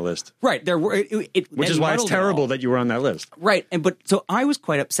rape on that list. Right. There were. Which is why it's terrible that you were on that list. Right. So I was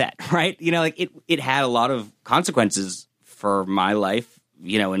quite upset, right? Like, it had a lot of consequences for my life,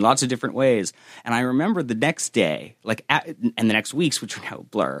 in lots of different ways. And I remember the next day, and the next weeks, which are now a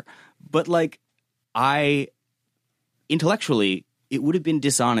blur, but, like, intellectually, it would have been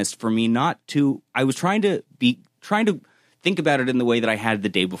dishonest for me not to. I was trying to think about it in the way that I had the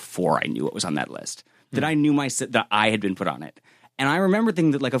day before I knew what was on that list, that I knew that I had been put on it. And I remember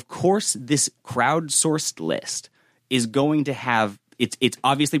thinking that, like, of course, this crowdsourced list is going to have, it's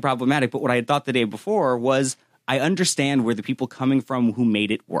obviously problematic, but what I had thought the day before was, I understand where the people coming from who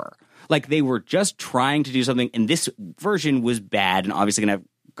made it were. Like, they were just trying to do something, and this version was bad and obviously going to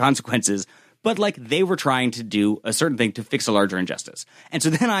have consequences, but, like, they were trying to do a certain thing to fix a larger injustice. And so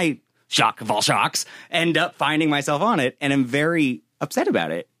then I, shock of all shocks, end up finding myself on it, and I'm very upset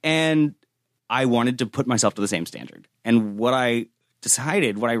about it. And I wanted to put myself to the same standard. And what I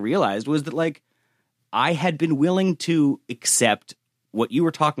realized was that, like, I had been willing to accept what you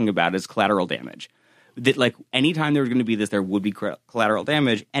were talking about as collateral damage. That, like, anytime there was going to be this, there would be collateral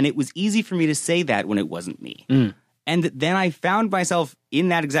damage. And it was easy for me to say that when it wasn't me. And then I found myself in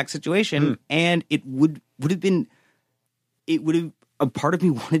that exact situation, and it would have a part of me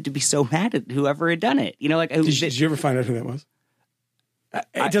wanted to be so mad at whoever had done it. Like, did you ever find out who that was?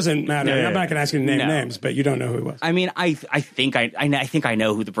 It doesn't matter. I'm not going to ask you to name names, but you don't know who it was. I mean, I think I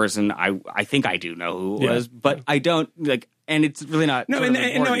know who the person. I think I do know who it was, but I don't like. And it's really not. No,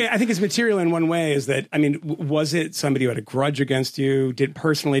 I think it's material in one way. Is that, I mean, was it somebody who had a grudge against you?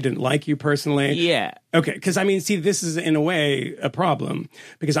 Didn't like you personally? Yeah. Okay, because I mean, see, this is in a way a problem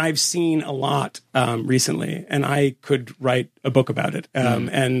because I've seen a lot recently, and I could write a book about it,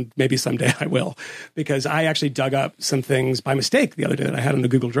 and maybe someday I will, because I actually dug up some things by mistake the other day that I had on the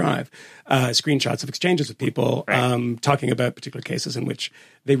Google Drive, screenshots of exchanges with people talking about particular cases in which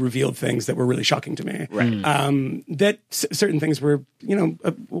they revealed things that were really shocking to me. That certain things were,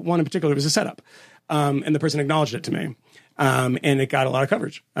 one in particular was a setup, and the person acknowledged it to me. And it got a lot of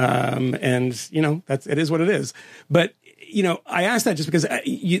coverage. And it is what it is. But, I asked that just because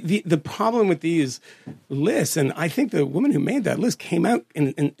the problem with these lists, and I think the woman who made that list came out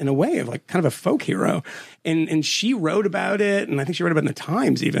in a way of like kind of a folk hero. And she wrote about it. And I think she wrote about it in the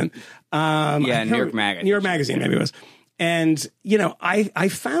Times even. New York Magazine. New York Magazine, maybe it was. And, I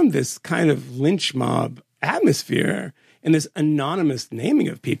found this kind of lynch mob atmosphere and this anonymous naming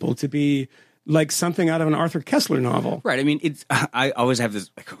of people to be like something out of an Arthur Koestler novel. Right. I mean, I always have this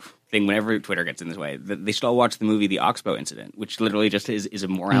thing whenever Twitter gets in this way that they should all watch the movie The Oxbow Incident, which literally just is a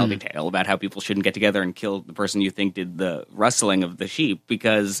morality tale about how people shouldn't get together and kill the person you think did the rustling of the sheep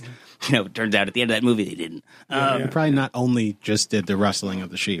because, it turns out at the end of that movie they didn't. Probably not only just did the rustling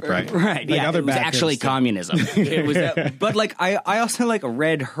of the sheep, right? Right. Like It was actually communism. It was but I also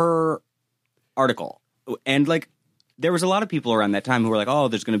read her article, and there was a lot of people around that time who were like, oh,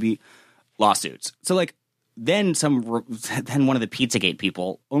 there's going to be lawsuits. So then one of the Pizzagate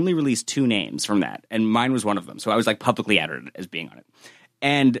people only released 2 names from that, and mine was one of them. So I was publicly outed as being on it.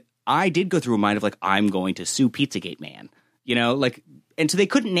 And I did go through a mind of I'm going to sue Pizzagate man, and so they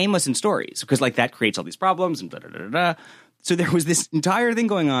couldn't name us in stories because that creates all these problems and da da da da. So there was this entire thing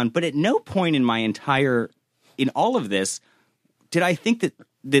going on, but at no point in all of this did I think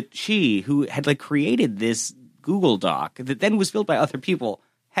that she, who had created this Google Doc that then was filled by other people,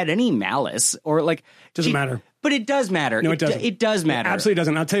 had any malice or doesn't matter. But it does matter. No, it doesn't. It does matter. It absolutely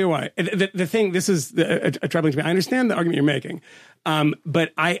doesn't. I'll tell you why. The thing, this is troubling to me. I understand the argument you're making,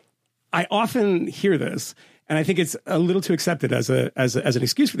 but I often hear this, and I think it's a little too accepted as an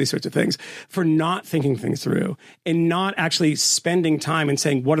excuse for these sorts of things, for not thinking things through and not actually spending time and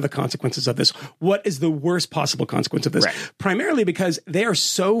saying, what are the consequences of this? What is the worst possible consequence of this? Right. Primarily because they are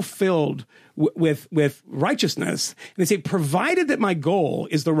so filled with righteousness, and they say, provided that my goal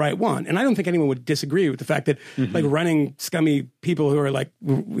is the right one. And I don't think anyone would disagree with the fact that running scummy people who are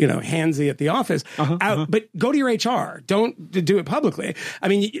handsy at the office out, but go to your HR. Don't do it publicly. I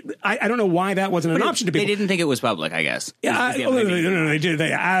mean, I don't know why that wasn't an option to people. They didn't think it was public, I guess. Yeah, no, they did.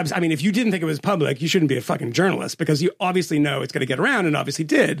 I mean, if you didn't think it was public, you shouldn't be a fucking journalist because you obviously know it's going to get around, and obviously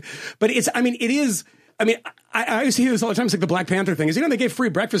did. But it is. I mean, I used to hear this all the time. It's like the Black Panther thing is, they gave free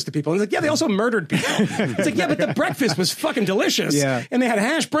breakfast to people. And it's they also murdered people. It's but the breakfast was fucking delicious. Yeah. And they had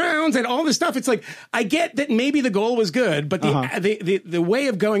hash browns and all this stuff. It's I get that maybe the goal was good, but the way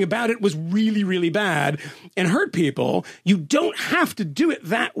of going about it was really, really bad and hurt people. You don't have to do it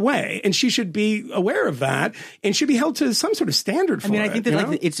that way. And she should be aware of that and should be held to some sort of standard for it. I think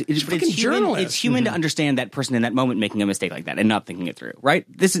that it's human. It's human to understand that person in that moment making a mistake like that and not thinking it through, right?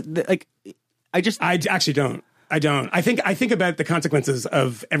 This is I actually don't. I don't. I think about the consequences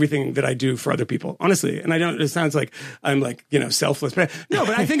of everything that I do for other people, honestly. And I don't. It sounds like I'm selfless, but no.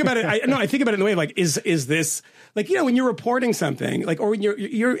 But I think about it. I think about it in the way of is this when you're reporting something or when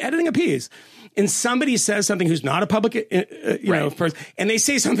you're editing a piece, and somebody says something who's not a public person, and they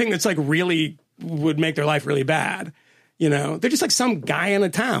say something that's really would make their life really bad. They're just some guy in a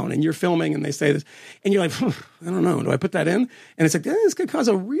town and you're filming and they say this and you're I don't know, do I put that in? And it's this could cause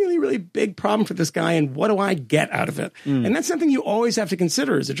a really, really big problem for this guy. And what do I get out of it? And that's something you always have to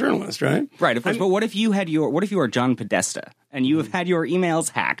consider as a journalist, right? Right. Of course. But what if you are John Podesta and you have had your emails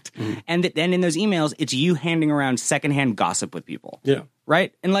hacked and then in those emails, it's you handing around secondhand gossip with people. Yeah.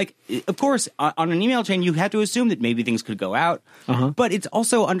 Right? And of course, on an email chain, you have to assume that maybe things could go out. But it's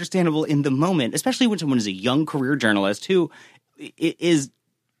also understandable in the moment, especially when someone is a young career journalist who is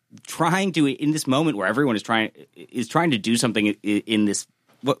trying to, in this moment where everyone is trying to do something in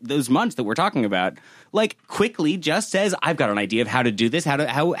those months that we're talking about, quickly just says, I've got an idea of how to do this, how to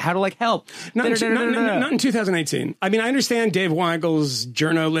help. Not in 2018. I mean, I understand Dave Weigel's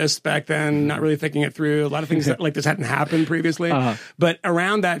journo list back then, not really thinking it through. A lot of things that this hadn't happened previously. But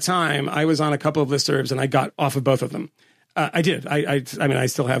around that time, I was on a couple of listservs and I got off of both of them. I did. I mean, I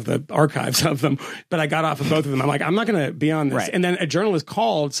still have the archives of them, but I got off of both of them. I'm I'm not going to be on this. Right. And then a journalist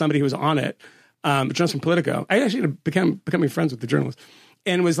called somebody who was on it a journalist from Politico. I actually becoming friends with the journalist.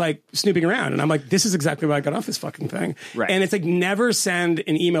 And was like snooping around. And I'm like, this is exactly why I got off this fucking thing. Right. And it's like, never send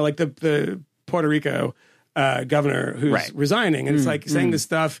an email like the Puerto Rico governor who's resigning. And it's like saying this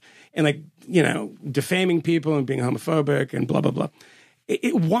stuff and like, defaming people and being homophobic and blah, blah, blah.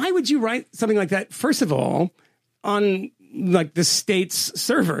 Why would you write something like that, first of all, on like the state's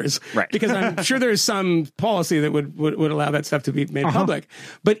servers? Right. Because I'm sure there's some policy that would allow that stuff to be made public.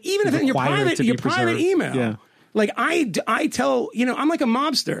 But even if in your private email... Yeah. Like I tell, I'm like a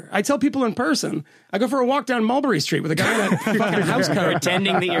mobster. I tell people in person. I go for a walk down Mulberry Street with a guy in that fucking house coat.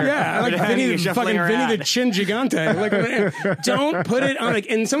 Pretending that you're... Yeah, like Vinny the Chin Gigante. Like, don't put it on,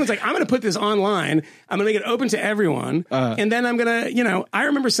 and someone's like, I'm going to put this online. I'm going to make it open to everyone. And then I'm going to, I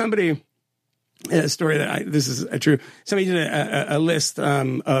remember somebody, a story that this is true. Somebody did a list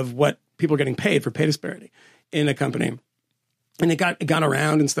of what people are getting paid for pay disparity in a company. And it got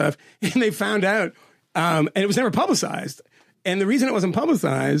around and stuff. And they found out, and it was never publicized. And the reason it wasn't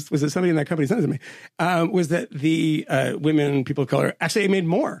publicized was that somebody in that company sent it to me, was that the women, people of color, actually made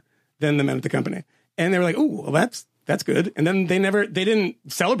more than the men at the company. And they were like, "Oh, well, that's good." And then they didn't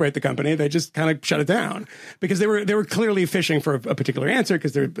celebrate the company. They just kind of shut it down because they were clearly fishing for a particular answer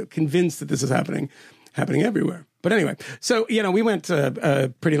because they're convinced that this is happening everywhere. But anyway, so we went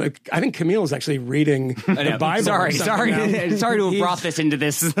pretty like I think Camille's actually reading the Bible. Sorry to have brought this into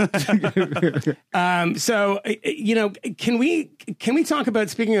this. So can we talk about,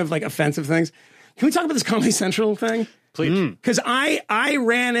 speaking of like offensive things? Can we talk about this Comedy Central thing, please? Because I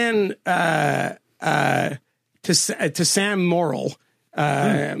ran in to Sam Morrill.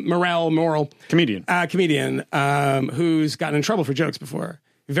 Morrill, comedian, who's gotten in trouble for jokes before.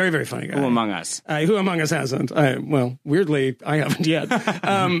 Very, very funny guy. Who among us? Who among us hasn't? Well, weirdly, I haven't yet.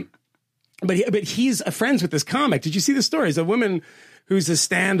 But he's friends with this comic. Did you see the story? It's a woman who's a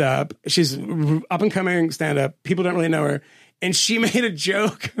stand-up. She's up and coming stand-up. People don't really know her, and she made a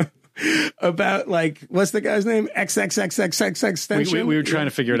joke about like, what's the guy's name? XXXXX extension. We were trying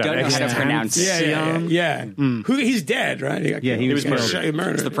to figure it out. How to pronounce. Yeah. Who he's dead, right? He was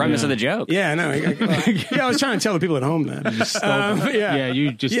murdered. It's the premise of the joke. Yeah, no. I was trying to tell the people at home that.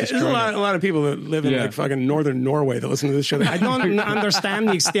 You just there's a lot of people that live in like fucking northern Norway that listen to this show. I don't understand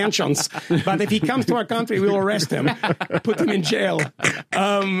the extensions, but if he comes to our country, we will arrest him, put him in jail.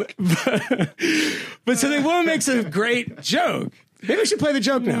 But so the woman makes a great joke. Maybe we should play the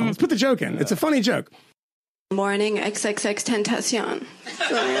joke now. Let's put the joke in. It's a funny joke. Morning XXX Tentacion.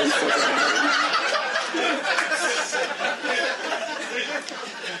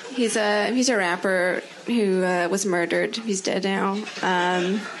 He's a rapper who was murdered. He's dead now.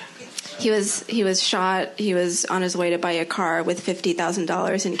 He was shot. He was on his way to buy a car with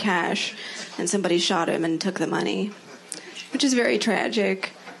 $50,000 in cash, and somebody shot him and took the money, which is very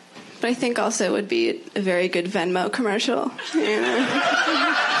tragic. But I think also it would be a very good Venmo commercial.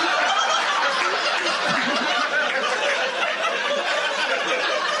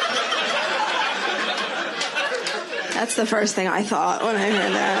 That's the first thing I thought when I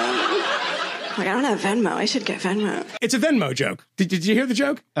heard that. Like, I don't have Venmo. I should get Venmo. It's a Venmo joke. Did you hear the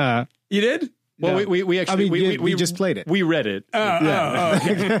joke? You did? Well, no. we actually we just played it. We read it.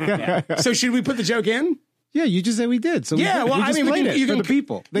 Okay. So should we put the joke in? Yeah, you just said we did. So yeah, well, I mean, you can, for the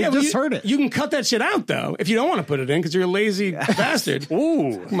people. They just heard it. You can cut that shit out, though, if you don't want to put it in because you're a lazy bastard.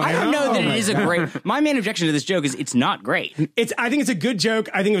 Ooh, I don't know that it is a great. My main objection to this joke is it's not great. I think it's a good joke.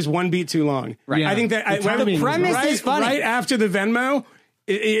 I think it was one beat too long. Right. Yeah. I think that the premise is funny. Right after the Venmo,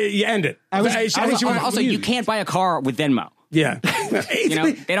 you end it. Also, you can't buy a car with Venmo. Yeah. They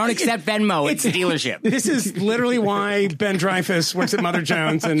don't accept Venmo. It's a dealership. This is literally why Ben Dreyfuss works at Mother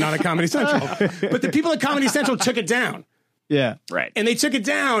Jones and not at Comedy Central. But the people at Comedy Central took it down. Yeah. Right. And they took it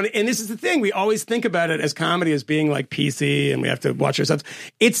down. And this is the thing. We always think about it as comedy as being like PC and we have to watch ourselves.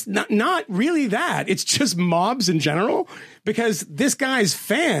 It's not really that. It's just mobs in general because this guy's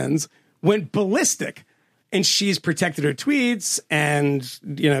fans went ballistic. And she's protected her tweets. And,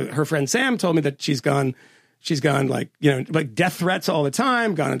 her friend Sam told me that she's gone like death threats all the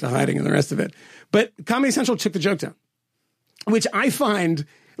time, gone into hiding and the rest of it. But Comedy Central took the joke down, which I find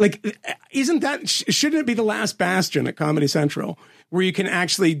like, shouldn't it be the last bastion at Comedy Central where you can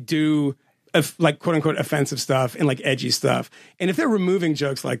actually do like quote unquote offensive stuff and like edgy stuff? And if they're removing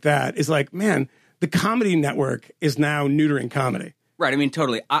jokes like that, it's like, man, the Comedy Network is now neutering comedy. Right, I mean,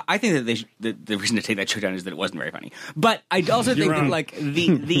 totally. I think that the reason to take that show down is that it wasn't very funny. But I also think that like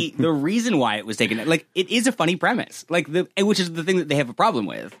the reason why it was taken, like it is a funny premise, like which is the thing that they have a problem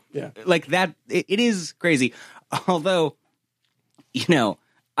with. Yeah, like that it is crazy. Although,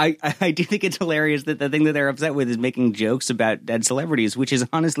 I do think it's hilarious that the thing that they're upset with is making jokes about dead celebrities, which is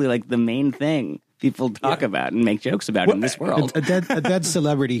honestly like the main thing people talk about and make jokes about in this world. A dead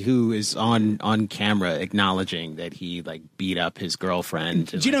celebrity who is on camera acknowledging that he like beat up his girlfriend.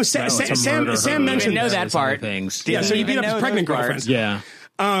 Do you know Sam mentioned know that part? Things. Yeah, so he beat up his pregnant girlfriend. Yeah.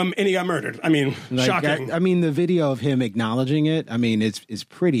 And he got murdered. I mean, shocking. I mean, the video of him acknowledging it, I mean, it's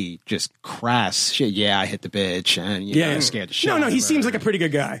pretty just crass shit. Yeah, I hit the bitch, and I scared the shit. No, he seems like a pretty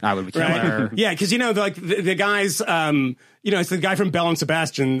good guy. I would kill her. Yeah, because like the guys, it's the guy from Belle and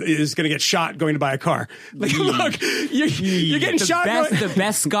Sebastian is going to get shot going to buy a car. Like, look, you're getting shot. The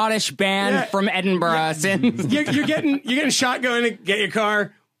best Scottish band from Edinburgh. You're getting shot going to get your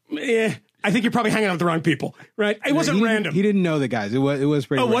car. Yeah. I think you're probably hanging out with the wrong people, right? It wasn't random. He didn't know the guys. It was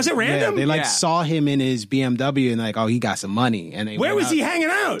pretty. Oh, was it random? Yeah, they saw him in his BMW and he got some money. And where was he hanging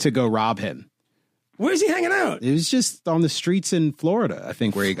out to go rob him? Where's he hanging out? It was just on the streets in Florida, I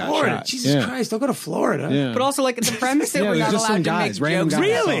think, where he got shot. Jesus Christ, don't go to Florida. Yeah. But also, like, the premise that we're not allowed to make jokes.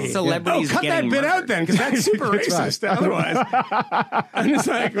 Really? Celebrities cut that bit out then, because that's super racist. Otherwise, I'm just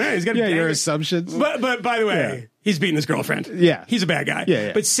like, man, he's got your assumptions. But by the way, he's beating his girlfriend. Yeah, he's a bad guy.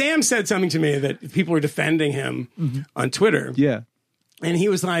 Yeah. But Sam said something to me that people were defending him on Twitter. Yeah, and he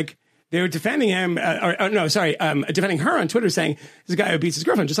was like, they were defending him, defending her on Twitter, saying this guy who beats his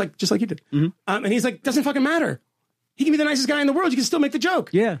girlfriend, just like you did. Mm-hmm. And he's like, doesn't fucking matter. He can be the nicest guy in the world. You can still make the joke.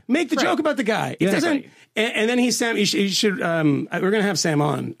 Yeah, make the joke about the guy. It doesn't. And then he should. We're gonna have Sam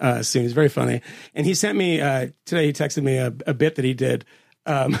on soon. He's very funny. And he sent me today. He texted me a bit that he did.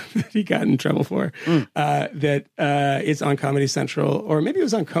 That he got in trouble for. That it's on Comedy Central, or maybe it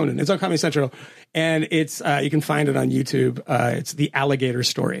was on Conan. It's on Comedy Central, and it's you can find it on YouTube. It's The Alligator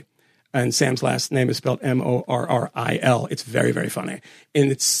Story. And Sam's last name is spelled Morril. It's very, very funny. And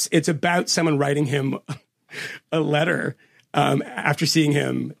it's about someone writing him a letter after seeing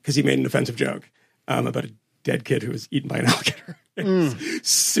him because he made an offensive joke about a dead kid who was eaten by an alligator.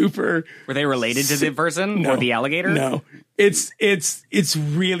 Super. Were they related to the person or the alligator? No. It's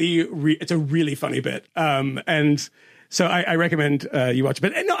really it's a really funny bit. And so I recommend you watch it.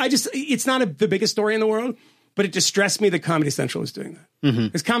 But no, it's not the biggest story in the world. But it distressed me that Comedy Central is doing that.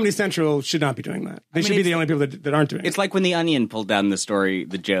 Because Comedy Central should not be doing that. They should be the only people that aren't doing it. It's like when The Onion pulled down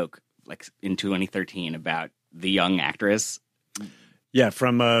the joke, like in 2013 about the young actress. Yeah,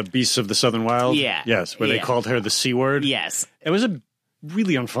 from Beasts of the Southern Wild. Yeah. Yes, where they called her the C word. Yes. It was a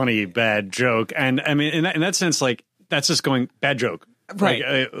really unfunny, bad joke. And I mean, in that sense, like, that's just going, bad joke.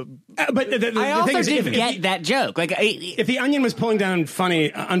 Right. But the I thing also is, did get that joke. Like, if The Onion was pulling down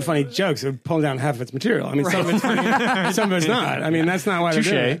unfunny jokes, it would pull down half of its material. I mean, some of it's funny, some of it's not. I mean, that's not why they're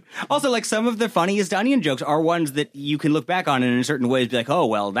doing it. Also, like, some of the funniest Onion jokes are ones that you can look back on and in certain ways be like, oh,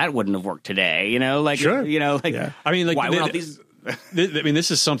 well, that wouldn't have worked today. You know, like, sure. I mean, like, why would all these... I mean,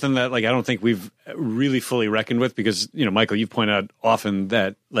 this is something that, like, I don't think we've really fully reckoned with because, Michael, you've pointed out often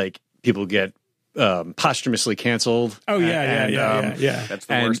that, like, people get posthumously canceled. Oh yeah. That's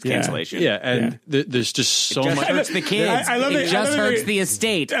the worst cancellation. Yeah, and there's just so much. It hurts the kids. It just hurts the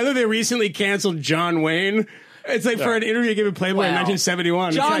estate. I know they recently canceled John Wayne. It's like for an interview he gave in Playboy in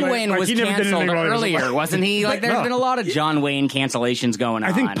 1971. John Wayne was canceled earlier, wasn't he? Like, there's been a lot of John Wayne cancellations going on.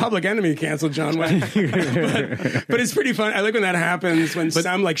 I think Public Enemy canceled John Wayne. but it's pretty fun. I like when that happens, when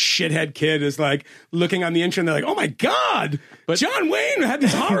some like shithead kid is like looking on the internet, they're like, oh my God, John Wayne had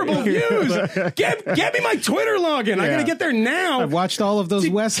these horrible views. Get me my Twitter login. I gotta get there now. I've watched all of those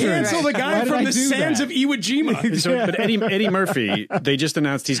westerns. Cancel the guy from the sands of Iwo Jima. But Eddie Murphy, they just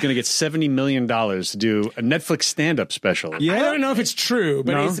announced he's going to get $70 million to do a Netflix stand-up special. Yeah, I don't know if it's true,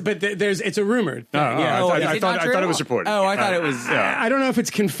 but it's a rumor. I thought it was reported. Oh, I thought it was. I don't know if it's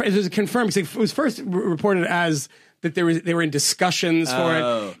confirmed. Because it was first reported as that they were in discussions for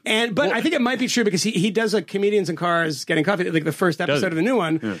it, but I think it might be true because he does a Comedians in Cars Getting Coffee, like the first episode of the new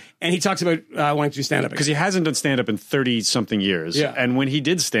one, and he talks about wanting to do stand-up because he hasn't done stand-up in 30-something years. Yeah. And when he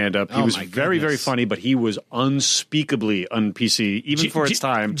did stand-up, he was very, very funny, but he was unspeakably un-PC, even for its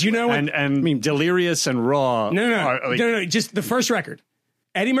time. Do you know what? And delirious and raw. No, just the first record.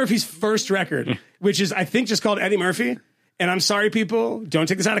 Eddie Murphy's first record, which is, I think, just called Eddie Murphy. And I'm sorry, people, don't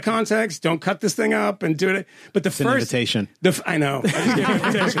take this out of context. Don't cut this thing up and do it. But it's an invitation. I know. I just gave an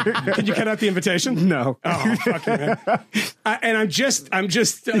invitation. Can you cut out the invitation? No. Oh, fuck you, man. And I'm just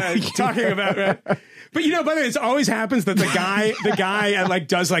talking about. But by the way, it always happens that the guy like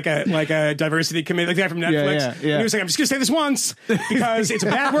does like a diversity committee, like the guy from Netflix. Yeah. And he was like, I'm just gonna say this once because it's a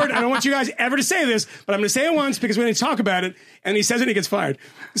bad word. I don't want you guys ever to say this, but I'm gonna say it once because we need to talk about it. And he says it and he gets fired.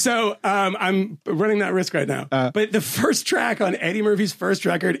 So I'm running that risk right now. But the first track on Eddie Murphy's first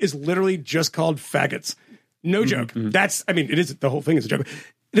record is literally just called Faggots. No joke. It is, the whole thing is a joke.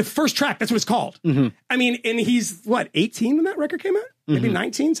 The first track, that's what it's called. I mean, and he's, 18 when that record came out? Maybe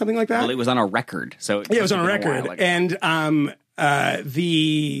 19, something like that? Well, it was on a record. So it was on a record. And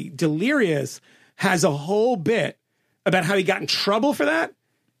the Delirious has a whole bit about how he got in trouble for that,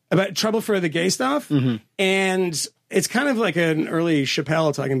 about trouble for the gay stuff. And it's kind of like an early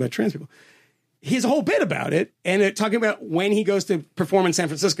Chappelle talking about trans people. He has a whole bit about it, and talking about when he goes to perform in San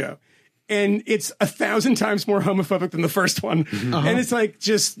Francisco. And it's 1,000 times more homophobic than the first one. And it's like,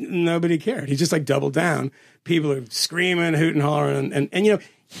 just nobody cared. He just like doubled down. People are screaming, hooting, hollering. And you know,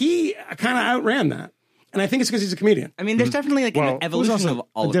 he kind of outran that. And I think it's because he's a comedian. I mean, there's definitely like an evolution of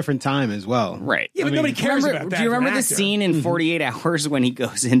all a different time as well. Right. Yeah, but nobody cares about that. Do you remember the scene in 48 Hours when he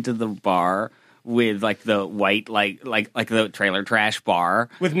goes into the bar with like the white, like the trailer trash bar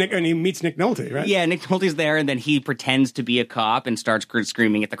with Nick, and he meets Nick Nolte, right? Yeah, Nick Nolte's there, and then he pretends to be a cop and starts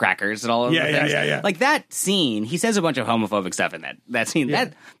screaming at the crackers and all of the things. Yeah. Like that scene, he says a bunch of homophobic stuff in that scene.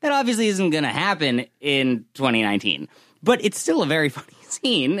 Yeah. That obviously isn't going to happen in 2019, but it's still a very funny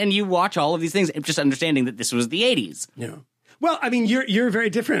scene. And you watch all of these things, just understanding that this was the 80s. Yeah. Well, I mean, you're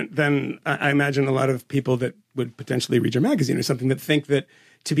very different than I imagine a lot of people that would potentially read your magazine or something that think that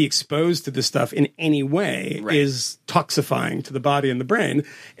to be exposed to this stuff in any way is toxifying to the body and the brain.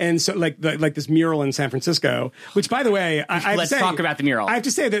 And so like this mural in San Francisco, which by the way, let's talk about the mural. I have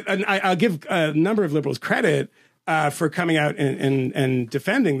to say that I'll give a number of liberals credit for coming out and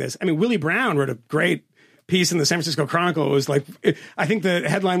defending this. I mean, Willie Brown wrote a great piece in the San Francisco Chronicle. It was like, I think the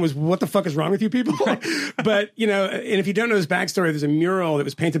headline was, "What the fuck is wrong with you people?" But, you know, and if you don't know his backstory, there's a mural that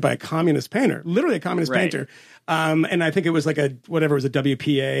was painted by a communist painter, literally a communist painter. And I think it was like a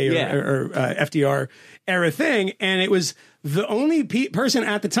WPA or FDR era thing. And it was the only person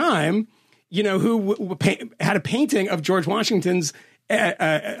at the time, you know, who had a painting of George Washington's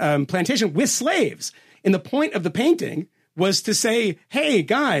plantation with slaves. And the point of the painting was to say, hey,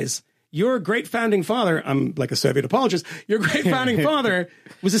 guys, your great founding father, I'm like a Soviet apologist, your great founding father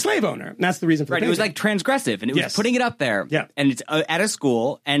was a slave owner. And that's the reason for the painting. It was like transgressive, and it was putting it up there. Yeah. And it's at a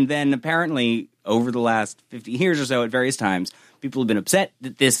school, and then apparently over the last 50 years or so at various times, people have been upset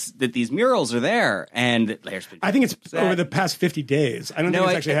that these murals are there. And I think it's over the past 50 days. I don't think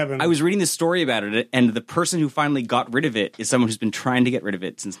it's actually happened. I was reading this story about it, and the person who finally got rid of it is someone who's been trying to get rid of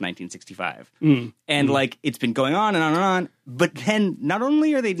it since 1965. And like it's been going on and on and on. But then not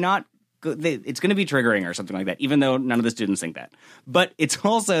only are they not it's going to be triggering or something like that, even though none of the students think that. But it's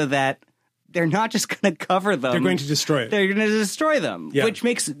also that they're not just going to cover them. They're going to destroy it. They're going to destroy them, which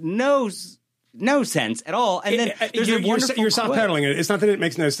makes no sense at all. And then you're soft-pedaling it. It's not that it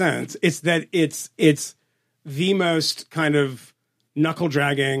makes no sense. It's that it's the most kind of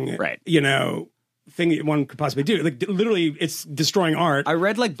knuckle-dragging, you know, thing that one could possibly do. Like literally, it's destroying art. I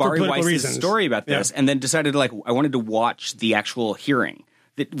read like Bari Weiss's story about this, and then decided like I wanted to watch the actual hearing,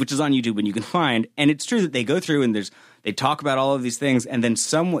 which is on YouTube and you can find. And it's true that they go through and they talk about all of these things, and then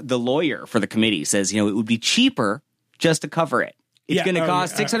the lawyer for the committee says, you know, it would be cheaper just to cover it. It's going to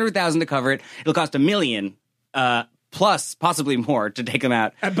cost $600,000 to cover it. It'll cost $1 million. Plus, possibly more, to take them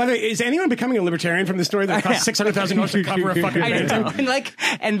out. By the way, is anyone becoming a libertarian from the story that costs $600,000 to cover a fucking painting?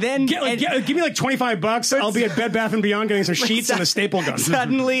 And then give me like $25. I'll be at Bed Bath & Beyond getting some sheets and a staple gun.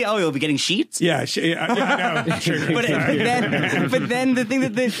 Suddenly, you'll be getting sheets? Yeah, I know. Sure. But then the thing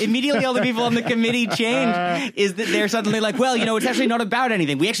that immediately all the people on the committee change is that they're suddenly like, well, you know, it's actually not about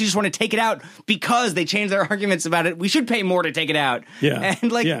anything. We actually just want to take it out because they changed their arguments about it. We should pay more to take it out. Yeah.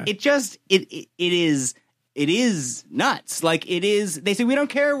 And it is nuts. Like it is. They say we don't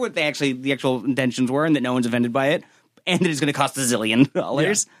care what the actual intentions were, and that no one's offended by it, and that it's going to cost $1 zillion.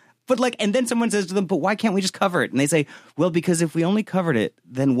 Yeah. But and then someone says to them, "But why can't we just cover it?" And they say, "Well, because if we only covered it,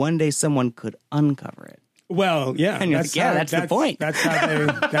 then one day someone could uncover it." Well, yeah, and that's the point. That's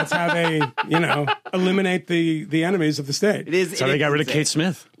how they you know, eliminate the enemies of the state. That's how they got rid of Kate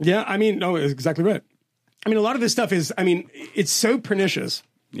Smith. Yeah, I mean, no, it's exactly right. I mean, a lot of this stuff is. I mean, it's so pernicious.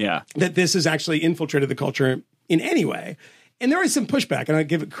 Yeah, that this has actually infiltrated the culture in any way. And there is some pushback, and I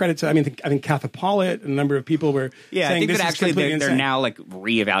give it credit to. I think Katha Pollitt and a number of people were saying I think this that is actually completely they're now like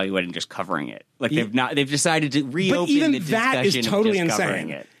reevaluating just covering it. Like they've decided to reopen but even the discussion that is totally of just insane. Covering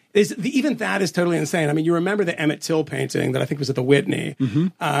it. Even that is totally insane. I mean, you remember the Emmett Till painting that I think was at the Whitney,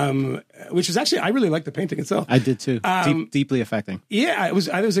 which was actually I really liked the painting itself. I did too. Deeply affecting. Yeah, it was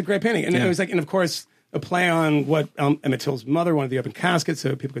a great painting, and it was like, and of course, a play on what Emmett Till's mother wanted the open casket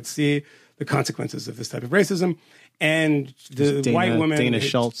so people could see the consequences of this type of racism. And the white woman, Dana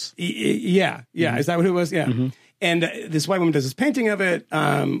Schultz. Yeah. Is that what it was? Yeah. Mm-hmm. And this white woman does this painting of it,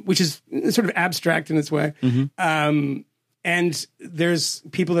 which is sort of abstract in its way. And there's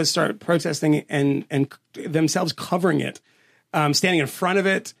people that start protesting and themselves covering it standing in front of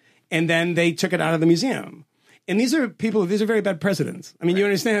it, and then they took it out of the museum. And these are very bad presidents. I mean, you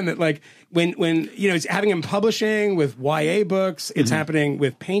understand that, like, when it's having in publishing with YA books, it's happening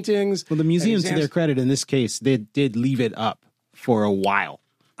with paintings. Well, the museum, to their credit, in this case, they did leave it up for a while.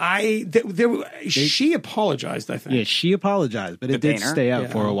 She apologized, I think. Yeah, she apologized, but it did stay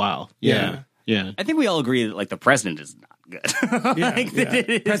up for a while. Yeah. I think we all agree that, like, the president is not good.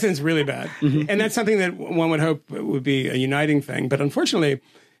 The president's really bad. And that's something that one would hope would be a uniting thing. But unfortunately,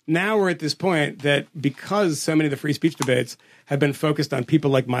 now we're at this point that because so many of the free speech debates have been focused on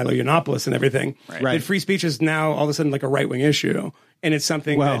people like Milo Yiannopoulos and everything, that free speech is now all of a sudden like a right-wing issue. And it's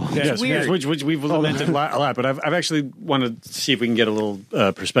something that's weird. Which we've lamented a lot. But I've actually wanted to see if we can get a little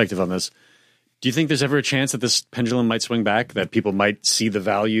perspective on this. Do you think there's ever a chance that this pendulum might swing back, that people might see the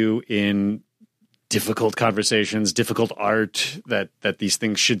value in difficult conversations, difficult art, that these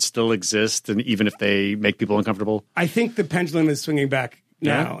things should still exist, and even if they make people uncomfortable? I think the pendulum is swinging back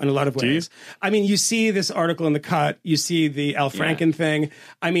now in a lot of ways. I mean, you see this article in The Cut, you see the Al Franken thing.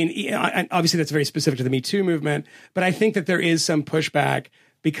 I mean, obviously that's very specific to the Me Too movement, but I think that there is some pushback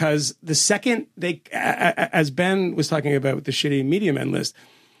because the second they, as Ben was talking about with the shitty media men list,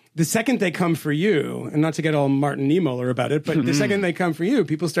 the second they come for you, and not to get all Martin Niemöller about it, but the second they come for you,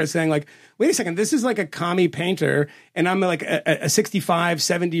 people start saying like, wait a second, this is like a commie painter, and I'm like a 65,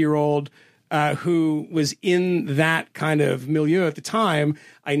 70-year-old who was in that kind of milieu at the time.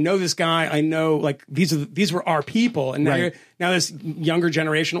 I know this guy. I know, like, these were our people. And now this younger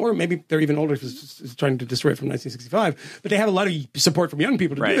generation, or maybe they're even older, is trying to destroy it from 1965. But they have a lot of support from young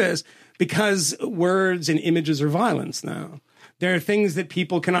people to do this because words and images are violence now. There are things that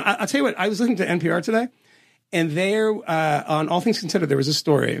people cannot. I'll tell you what, I was listening to NPR today, and there, on All Things Considered, there was a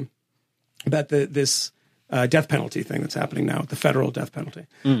story about this death penalty thing that's happening now, the federal death penalty.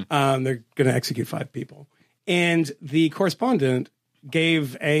 They're going to execute 5 people. And the correspondent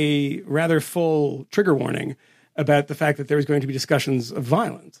gave a rather full trigger warning about the fact that there was going to be discussions of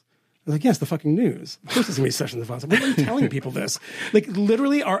violence. I was like, yes, the fucking news. Of course there's going to be discussions of violence. Why are you telling people this? Like,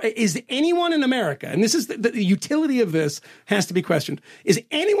 literally, is anyone in America, and this is the utility of this has to be questioned, is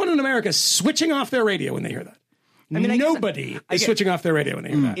anyone in America switching off their radio when they hear that? I mean, nobody is switching off their radio when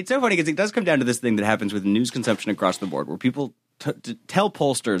they hear that. It's so funny because it does come down to this thing that happens with news consumption across the board, where people tell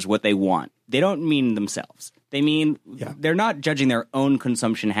pollsters what they want. They don't mean themselves. They mean they're not judging their own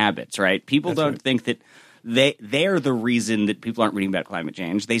consumption habits, right? People don't think that they're the reason that people aren't reading about climate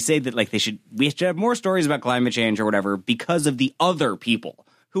change. They say that, like, we should have more stories about climate change or whatever because of the other people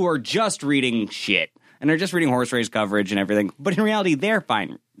who are just reading shit. And they're just reading horse race coverage and everything. But in reality, they're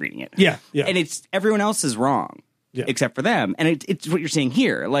fine reading it. Yeah. And it's everyone else is wrong. Yeah. Except for them. And it's what you're saying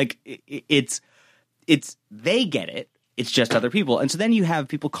here. Like, it's they get it. It's just other people. And so then you have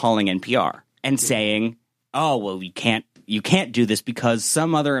people calling NPR and saying, oh, well, you can't do this because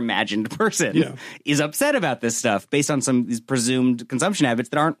some other imagined person is upset about this stuff based on some these presumed consumption habits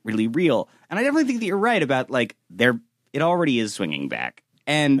that aren't really real. And I definitely think that you're right about, like, it already is swinging back.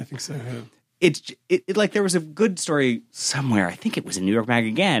 And I think so, yeah. It's like there was a good story somewhere, I think it was in New York Mag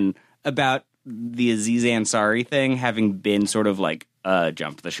again, about the Aziz Ansari thing having been sort of like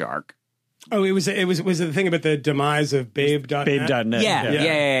jumped the shark. Oh, was the thing about the demise of Babe.net? Babe.net.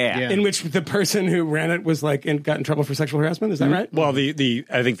 Yeah. In which the person who ran it was like got in trouble for sexual harassment. Is that right? Well, I think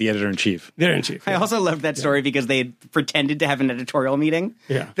the editor-in-chief. The editor-in-chief. I also loved that story because they had pretended to have an editorial meeting.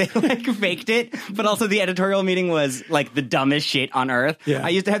 Yeah. They like faked it, but also the editorial meeting was like the dumbest shit on earth. Yeah. I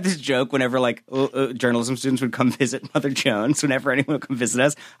used to have this joke whenever like journalism students would come visit Mother Jones. Whenever anyone would come visit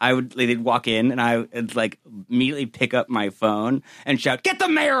us, they'd walk in and I would like immediately pick up my phone and shout, "Get the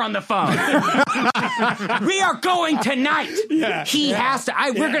mayor on the phone!" We are going tonight. He has to.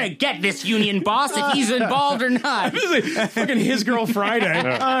 We're going to get this union boss if he's involved or not. Fucking His Girl Friday.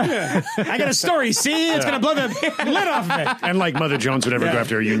 I got a story. See, it's going to blow the lid off of it. And like Mother Jones would ever go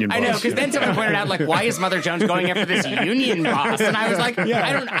after a union boss. I know, because then someone pointed out, like, why is Mother Jones going after this union boss? And I was like,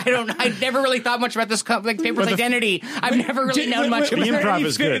 I never really thought much about this paper's identity. I've never really known much about it. The improv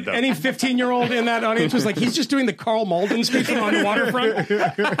is good, though. Any 15-year-old in that audience was like, he's just doing the Carl Malden speech on the waterfront.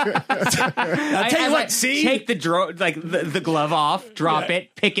 I'll tell you what, see? Take the glove off, drop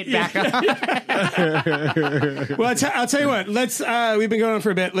it, pick it back up. Well, I'll tell you what, let's, we've been going on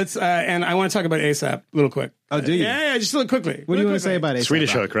for a bit, and I want to talk about ASAP a little quick. Oh, do you? Yeah, just a little quickly. What do you want to say about ASAP?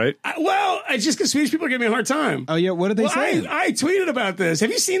 Swedish Hook, right? It's just because Swedish people are giving me a hard time. Oh, yeah, what did they say? I tweeted about this.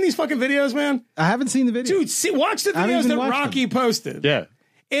 Have you seen these fucking videos, man? I haven't seen the video. Dude, watch the videos that Rocky posted. Yeah.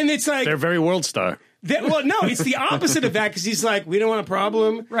 And it's like... They're very world star. No, it's the opposite of that because he's like, we don't want a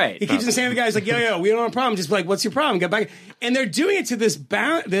problem. Right. He keeps on saying to the guys like, yo, we don't want a problem. Just like, what's your problem? Get back. And they're doing it to this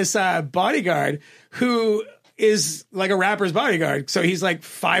bodyguard who is like a rapper's bodyguard. So he's like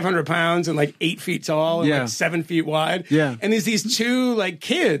 500 pounds and like 8 feet tall and like 7 feet wide. Yeah. And there's these two like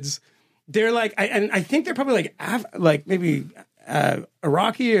kids. They're like, I think they're probably like maybe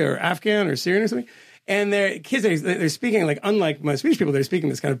Iraqi or Afghan or Syrian or something. And they're kids, they're speaking like, unlike most Swedish people, they're speaking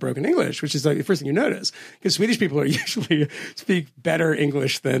this kind of broken English, which is like the first thing you notice. Because Swedish people are usually speak better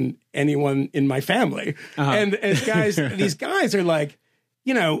English than anyone in my family. And these guys are like,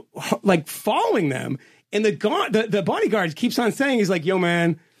 you know, like following them. And the bodyguard keeps on saying, he's like, yo,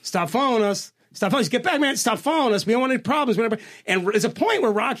 man, stop following us. Stop following us. Get back, man. Stop following us. We don't want any problems. And there's a point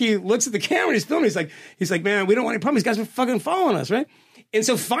where Rocky looks at the camera and he's filming. He's like, man, we don't want any problems. These guys are fucking following us, right? And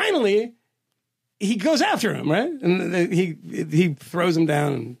so finally, he goes after him, right? And he throws him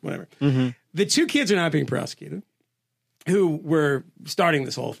down and whatever. Mm-hmm. The two kids are not being prosecuted, who were starting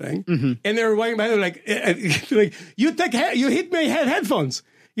this whole thing. Mm-hmm. And they were walking by, they're like, you hit me headphones.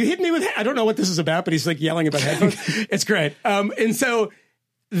 You hit me with, I don't know what this is about, but he's like yelling about headphones. It's great. And so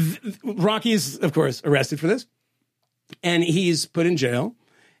Rocky's, of course, arrested for this. And he's put in jail.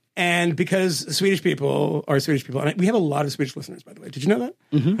 And because Swedish people are Swedish people, and we have a lot of Swedish listeners, by the way. Did you know that?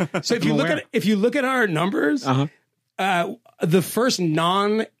 Mm-hmm. So if you look at our numbers, the first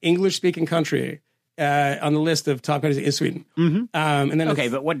non-English speaking country on the list of top countries is Sweden. Mm-hmm. And then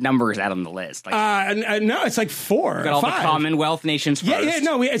but what number is that on the list? Like, no, it's like 4. Got all 5. The Commonwealth nations first.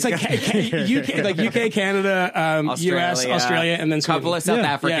 It's like UK, Canada, US, Australia, and then Sweden. A couple of South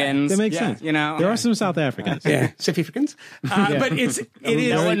Africans. That makes sense. You know, there are some South Africans. South Africans. But it is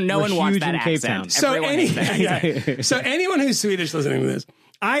no one wants that accent. So anyone who's Swedish listening to this,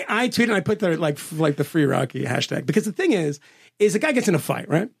 I tweeted and I put the like the Free Rocky hashtag, because the thing is a guy gets in a fight,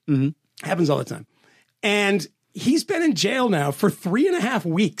 right? Mm-hmm. Happens all the time. And he's been in jail now for 3.5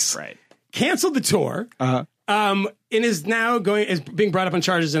 weeks. Right. Canceled the tour. And is now being brought up on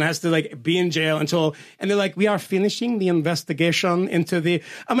charges and has to like be in jail and they're like, we are finishing the investigation into the.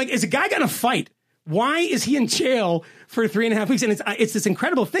 I'm like, is a guy gonna fight? Why is he in jail for 3.5 weeks? And it's this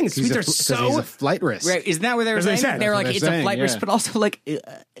incredible thing. Swedes are so he's a flight risk. Right? Isn't that what they were saying? They were like, it's a flight risk, but also like,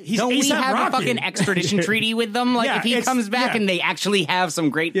 don't we have a fucking extradition treaty with them? Like, if he comes back and they actually have some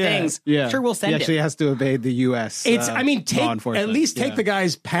great things, sure, we'll send him. He actually has to evade the U.S. At least take the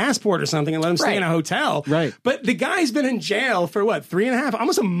guy's passport or something and let him stay in a hotel. Right. But the guy's been in jail for what, 3.5,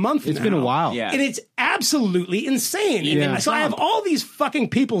 almost a month now. It's been a while. Yeah. And it's absolutely insane. Yeah. So I have all these fucking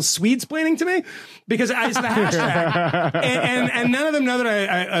people Swede-splaining to me because it's the hashtag. and none of them know that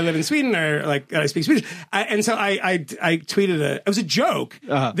I live in Sweden or like I speak Swedish. And so I tweeted it was a joke.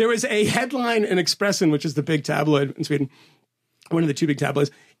 Uh-huh. There was a headline in Expressen, which is the big tabloid in Sweden, one of the two big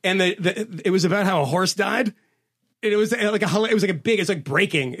tabloids, and it was about how a horse died. And it was like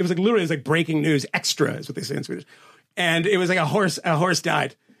breaking. It was like literally breaking news. Extra is what they say in Swedish. And it was like a horse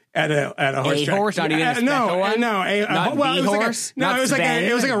died. At a horse track. Horse, not even a special one? No, it was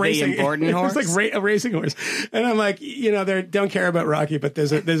like a racing important horse. It was like a racing horse. And I'm like, they don't care about Rocky, but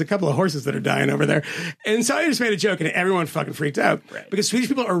there's a couple of horses that are dying over there. And so I just made a joke, and everyone fucking freaked out because Swedish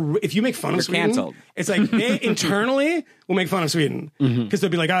people are. If you make fun of Sweden, canceled. It's like they internally will make fun of Sweden because they'll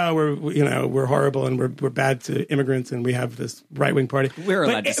be like, oh, we're horrible and we're bad to immigrants and we have this right wing party. We're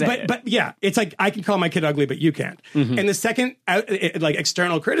allowed to say it. But yeah, it's like I can call my kid ugly, but you can't. Mm-hmm. And the second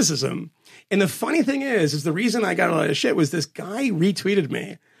external criticism. And the funny thing is the reason I got a lot of shit was this guy retweeted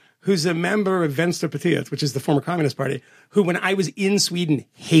me, who's a member of Vänsterpartiet, which is the former Communist Party, who, when I was in Sweden,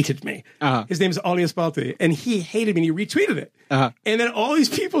 hated me. Uh-huh. His name is Ali Espalti, and he hated me, and he retweeted it. Uh-huh. And then all these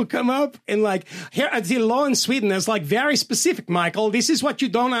people come up and like, here, the law in Sweden is like very specific, Michael. This is what you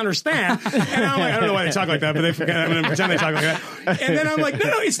don't understand. And I'm like, I don't know why they talk like that, but they forget. I'm going to pretend they talk like that. And then I'm like,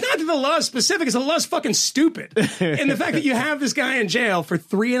 no, it's not that the law is specific. It's the law is fucking stupid. And the fact that you have this guy in jail for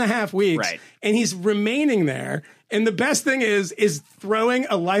 3.5 weeks, and he's remaining there. And the best thing is throwing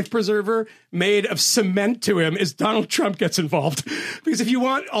a life preserver made of cement to him is Donald Trump gets involved. Because if you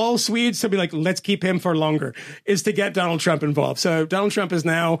want all Swedes to be like, let's keep him for longer, is to get Donald Trump involved. So Donald Trump is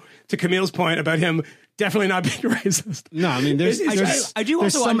now, to Camille's point about him definitely not being racist. No, I mean, I do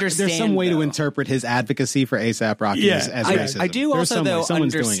also understand. There's some way to interpret his advocacy for ASAP Rocky as racism. I do also, though,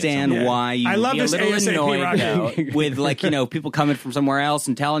 understand why you would be a little annoyed, though, with, like, people coming from somewhere else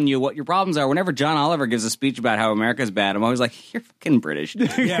and telling you what your problems are. Whenever John Oliver gives a speech about how America's bad, I'm always like, you're fucking British.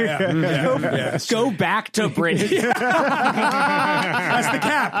 Go back to Britain. That's the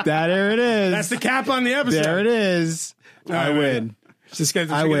cap. There it is. That's the cap on the episode. There it is. I win. Just get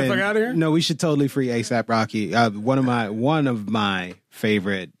the fuck out of here? No, we should totally free ASAP Rocky. One of my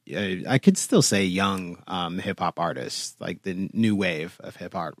favorite, I could still say young hip hop artists, like the new wave of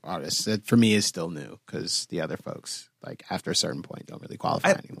hip hop artists. That for me is still new because the other folks, like after a certain point, don't really qualify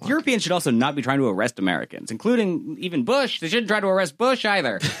anymore. Europeans should also not be trying to arrest Americans, including even Bush. They shouldn't try to arrest Bush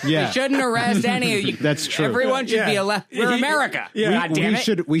either. Yeah. They shouldn't arrest any of you. That's true. Everyone should be allowed. We're America. God damn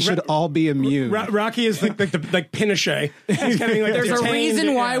it. We should all be immune. Rocky is like Pinochet. He's kind of being, like, There's a detained.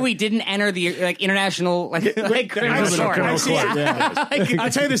 reason why we didn't enter the international criminal court. I'll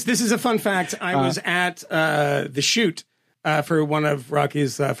tell you this. This is a fun fact. I was at the shoot for one of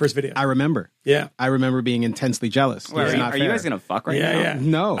Rocky's first videos. I remember. Yeah. I remember being intensely jealous. Well, are you guys going to fuck now? Yeah.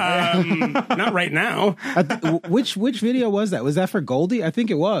 No. Not right now. Which video was that? Was that for Goldie? I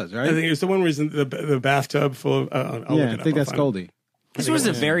think it was, right? I think it was the one reason the bathtub full of... I think that's Goldie. This was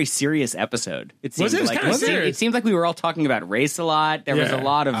a very serious episode. It seemed Was it? It was kind of serious. It seemed like we were all talking about race a lot. There was a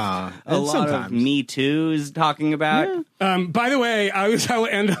lot of Me Too's talking about. By the way, I will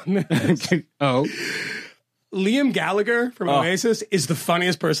end on this. Oh. Liam Gallagher from Oasis is the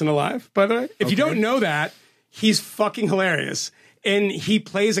funniest person alive, by the way. If you don't know that, he's fucking hilarious. And he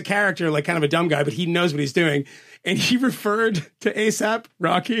plays a character like kind of a dumb guy, but he knows what he's doing. And he referred to ASAP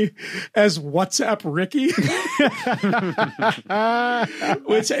Rocky as WhatsApp Ricky,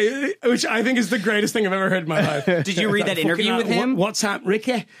 which I think is the greatest thing I've ever heard in my life. Did you read that interview with him? WhatsApp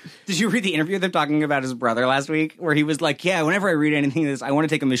Ricky? Did you read the interview with him talking about his brother last week, where he was like, "Yeah, whenever I read anything of this, I want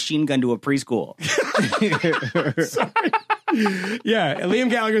to take a machine gun to a preschool." Sorry. Yeah, Liam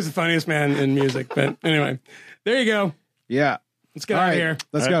Gallagher's the funniest man in music. But anyway, there you go. Yeah. Let's get out of here.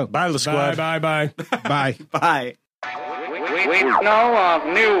 Let's go. Bye, the squad. Bye. Bye. Bye. We know of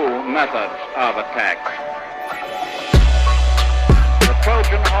new methods of attack. The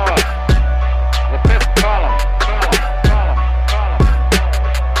Trojan horse.